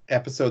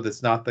episode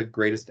that's not the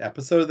greatest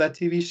episode of that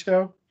TV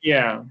show.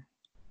 Yeah.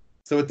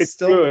 So it's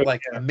still good,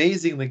 like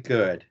amazingly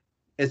good.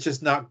 It's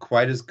just not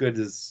quite as good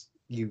as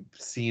you've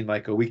seen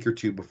like a week or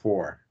two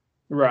before.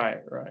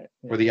 Right.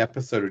 Or the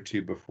episode or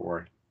two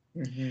before.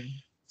 Mm-hmm.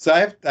 So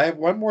I have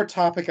one more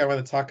topic I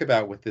want to talk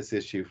about with this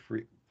issue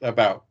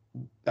because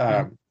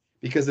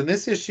in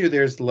this issue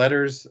there's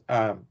letters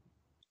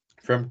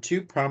from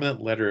 2 prominent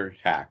letter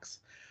hacks.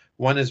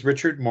 One is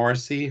Richard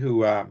Morrissey, who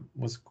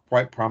was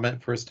quite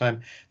prominent first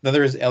time.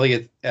 Another is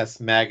Elliot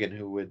S. Maggin,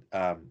 who would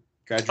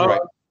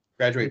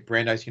graduate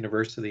Brandeis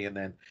University and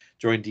then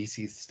join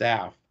DC's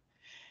staff.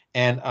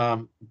 And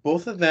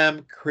both of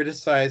them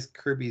criticized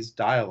Kirby's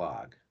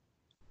dialogue.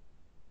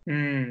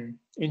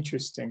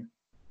 Interesting.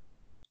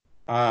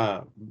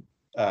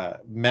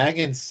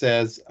 Maggin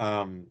says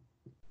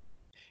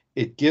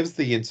it gives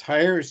the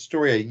entire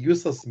story a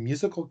useless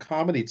musical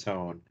comedy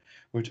tone,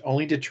 which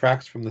only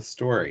detracts from the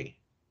story.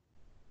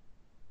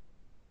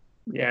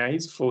 Yeah,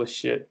 he's full of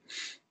shit.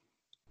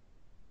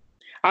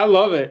 I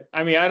love it.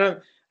 I mean,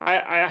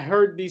 I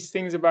heard these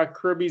things about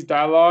Kirby's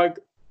dialogue,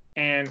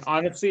 and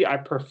honestly, I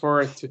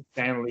prefer it to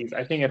Stan Lee's.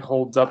 I think it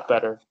holds up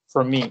better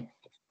for me.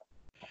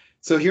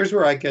 So here's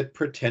where I get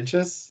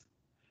pretentious.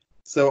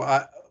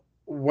 So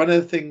one of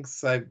the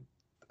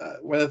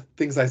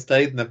things I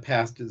studied in the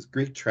past is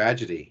Greek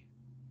tragedy.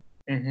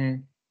 Mm-hmm.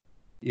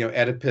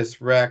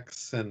 Oedipus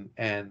Rex and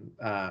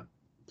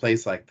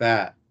plays like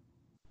that.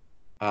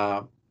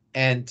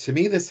 And to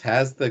me, this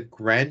has the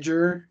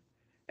grandeur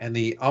and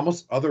the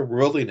almost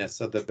otherworldliness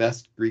of the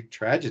best Greek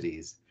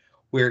tragedies,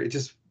 where it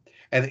just,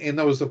 and in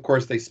those, of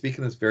course, they speak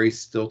in this very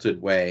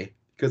stilted way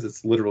because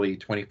it's literally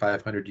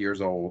 2,500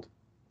 years old.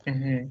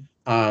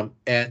 Mm-hmm.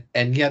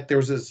 And yet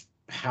there's this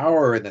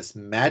power and this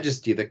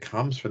majesty that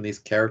comes from these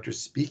characters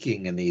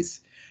speaking in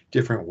these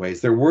different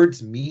ways. Their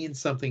words mean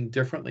something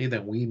differently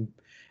than we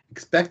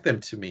expect them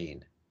to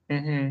mean.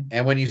 Mm-hmm.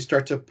 And when you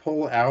start to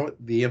pull out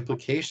the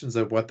implications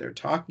of what they're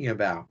talking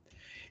about,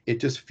 it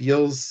just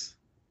feels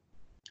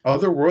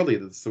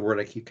otherworldly. That's the word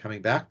I keep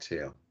coming back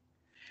to.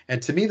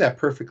 And to me, that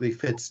perfectly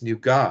fits New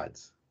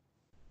Gods.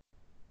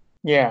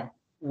 Yeah.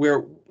 Where,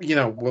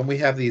 when we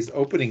have these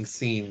opening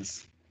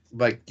scenes,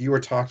 like you were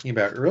talking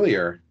about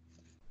earlier,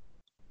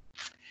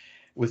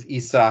 with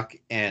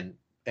Isak and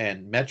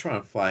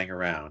Metron flying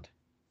around.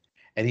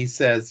 And he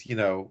says,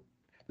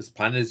 this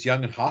planet is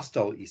young and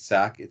hostile,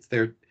 Isak.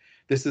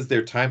 This is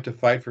their time to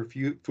fight for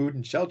food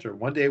and shelter.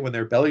 One day when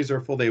their bellies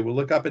are full, they will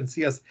look up and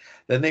see us.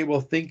 Then they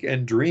will think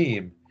and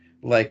dream.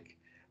 Like,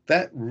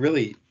 that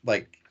really,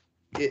 like,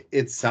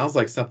 it sounds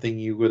like something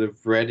you would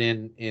have read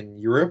in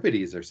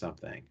Euripides or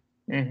something.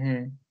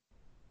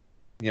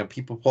 Mm-hmm.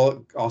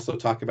 People also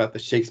talk about the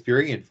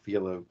Shakespearean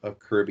feel of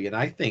Kirby. And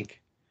I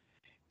think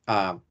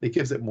it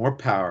gives it more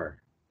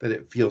power that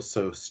it feels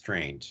so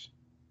strange.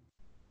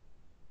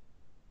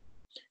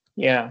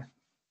 Yeah.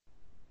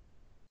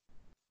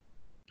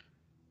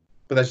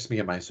 But that's just me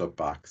in my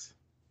soapbox.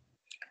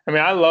 I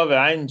mean, I love it.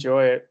 I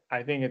enjoy it.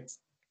 I think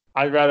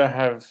I'd rather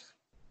have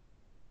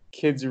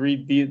kids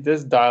read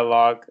this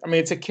dialogue. I mean,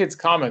 it's a kid's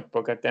comic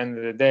book at the end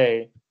of the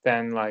day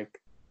than like,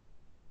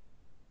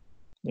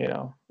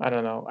 I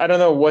don't know. I don't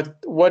know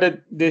what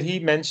did he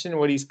mention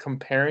what he's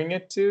comparing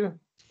it to?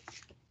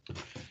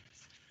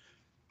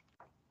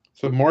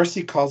 So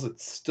Morrissey calls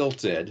it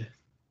stilted.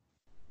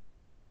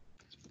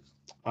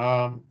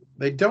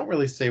 They don't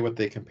really say what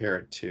they compare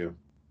it to.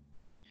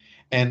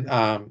 And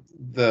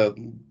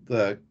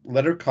the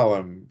letter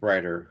column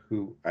writer,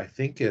 who I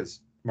think is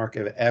Mark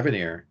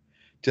Evanier,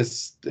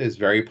 just is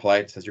very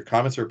polite, says, your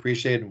comments are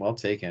appreciated and well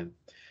taken.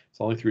 It's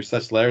only through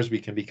such letters we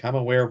can become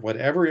aware of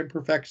whatever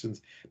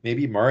imperfections may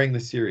be marring the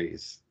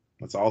series.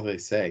 That's all they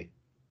say.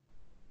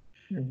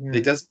 Hmm.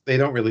 They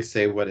don't really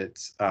say what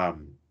it's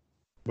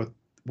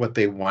what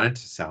they want it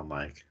to sound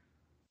like.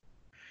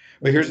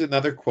 But Hmm. here's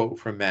another quote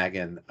from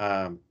Magan.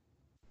 The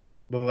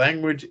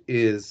language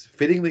is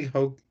fittingly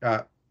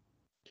the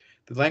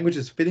language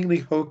is fittingly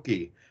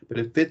hokey, but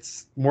it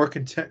fits more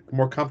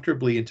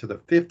comfortably into the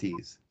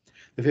 50s.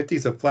 The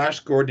 50s of Flash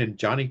Gordon and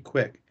Johnny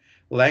Quick.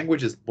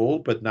 Language is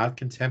bold but not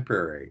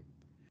contemporary.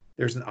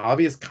 There's an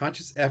obvious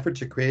conscious effort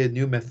to create a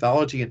new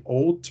mythology in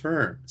old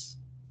terms.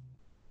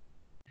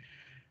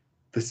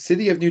 The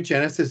city of New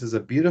Genesis is a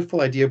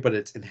beautiful idea, but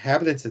its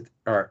inhabitants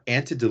are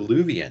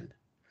antediluvian.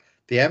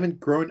 They haven't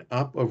grown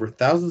up over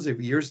thousands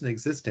of years in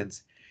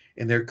existence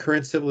in their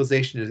current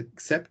civilization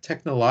except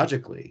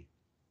technologically.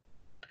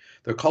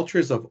 Their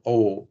cultures of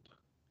old.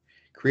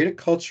 Create a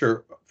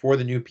culture for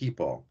the new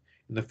people.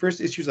 In the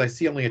first issues, I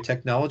see only a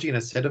technology and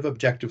a set of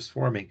objectives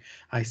forming.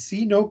 I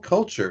see no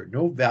culture,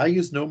 no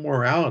values, no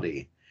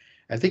morality.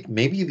 I think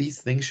maybe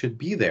these things should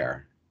be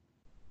there.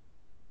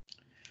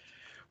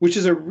 Which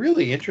is a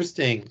really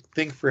interesting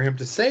thing for him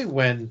to say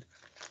when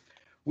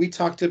we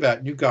talked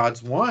about New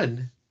Gods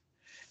 1,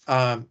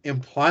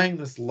 implying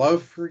this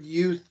love for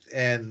youth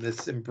and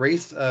this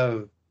embrace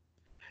of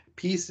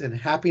peace and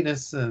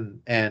happiness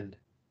and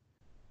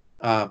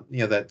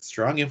that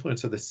strong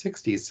influence of the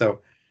 60s.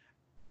 So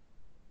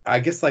I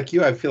guess like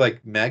you, I feel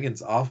like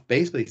Magan's off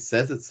base, but he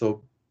says it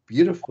so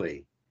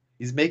beautifully.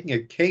 He's making a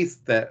case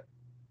that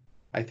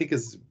I think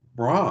is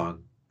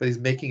wrong, but he's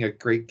making a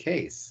great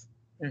case.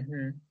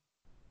 Hmm.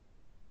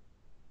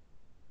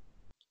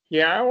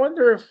 Yeah, I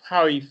wonder if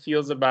how he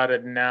feels about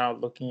it now,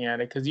 looking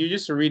at it, because you're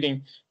just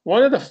reading.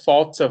 One of the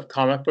faults of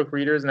comic book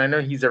readers, and I know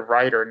he's a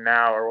writer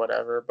now or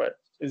whatever, but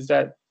is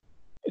that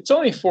it's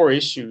only 4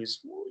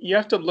 issues. You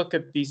have to look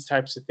at these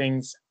types of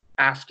things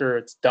after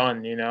it's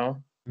done,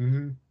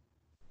 Mm-hmm.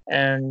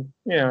 and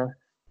Yeah,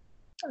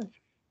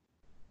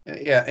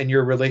 and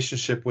your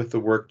relationship with the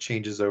work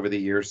changes over the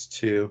years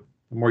too.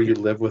 The more you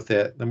live with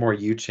it, the more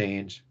you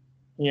change.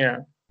 yeah.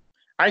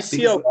 I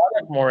see a Because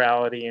lot of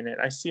morality in it.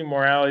 I see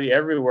morality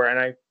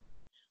everywhere,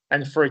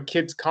 and for a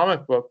kid's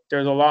comic book,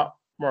 there's a lot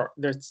more.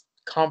 There's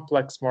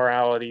complex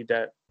morality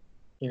that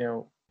you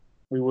know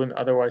we wouldn't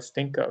otherwise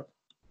think of.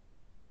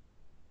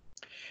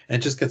 it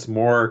just gets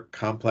more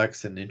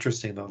complex and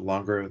interesting the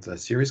longer the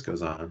series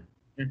goes on.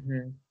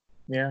 Hmm.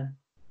 Yeah.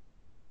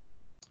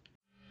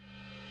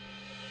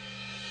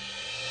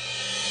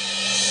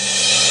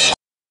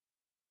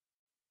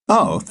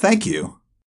 Oh, thank you.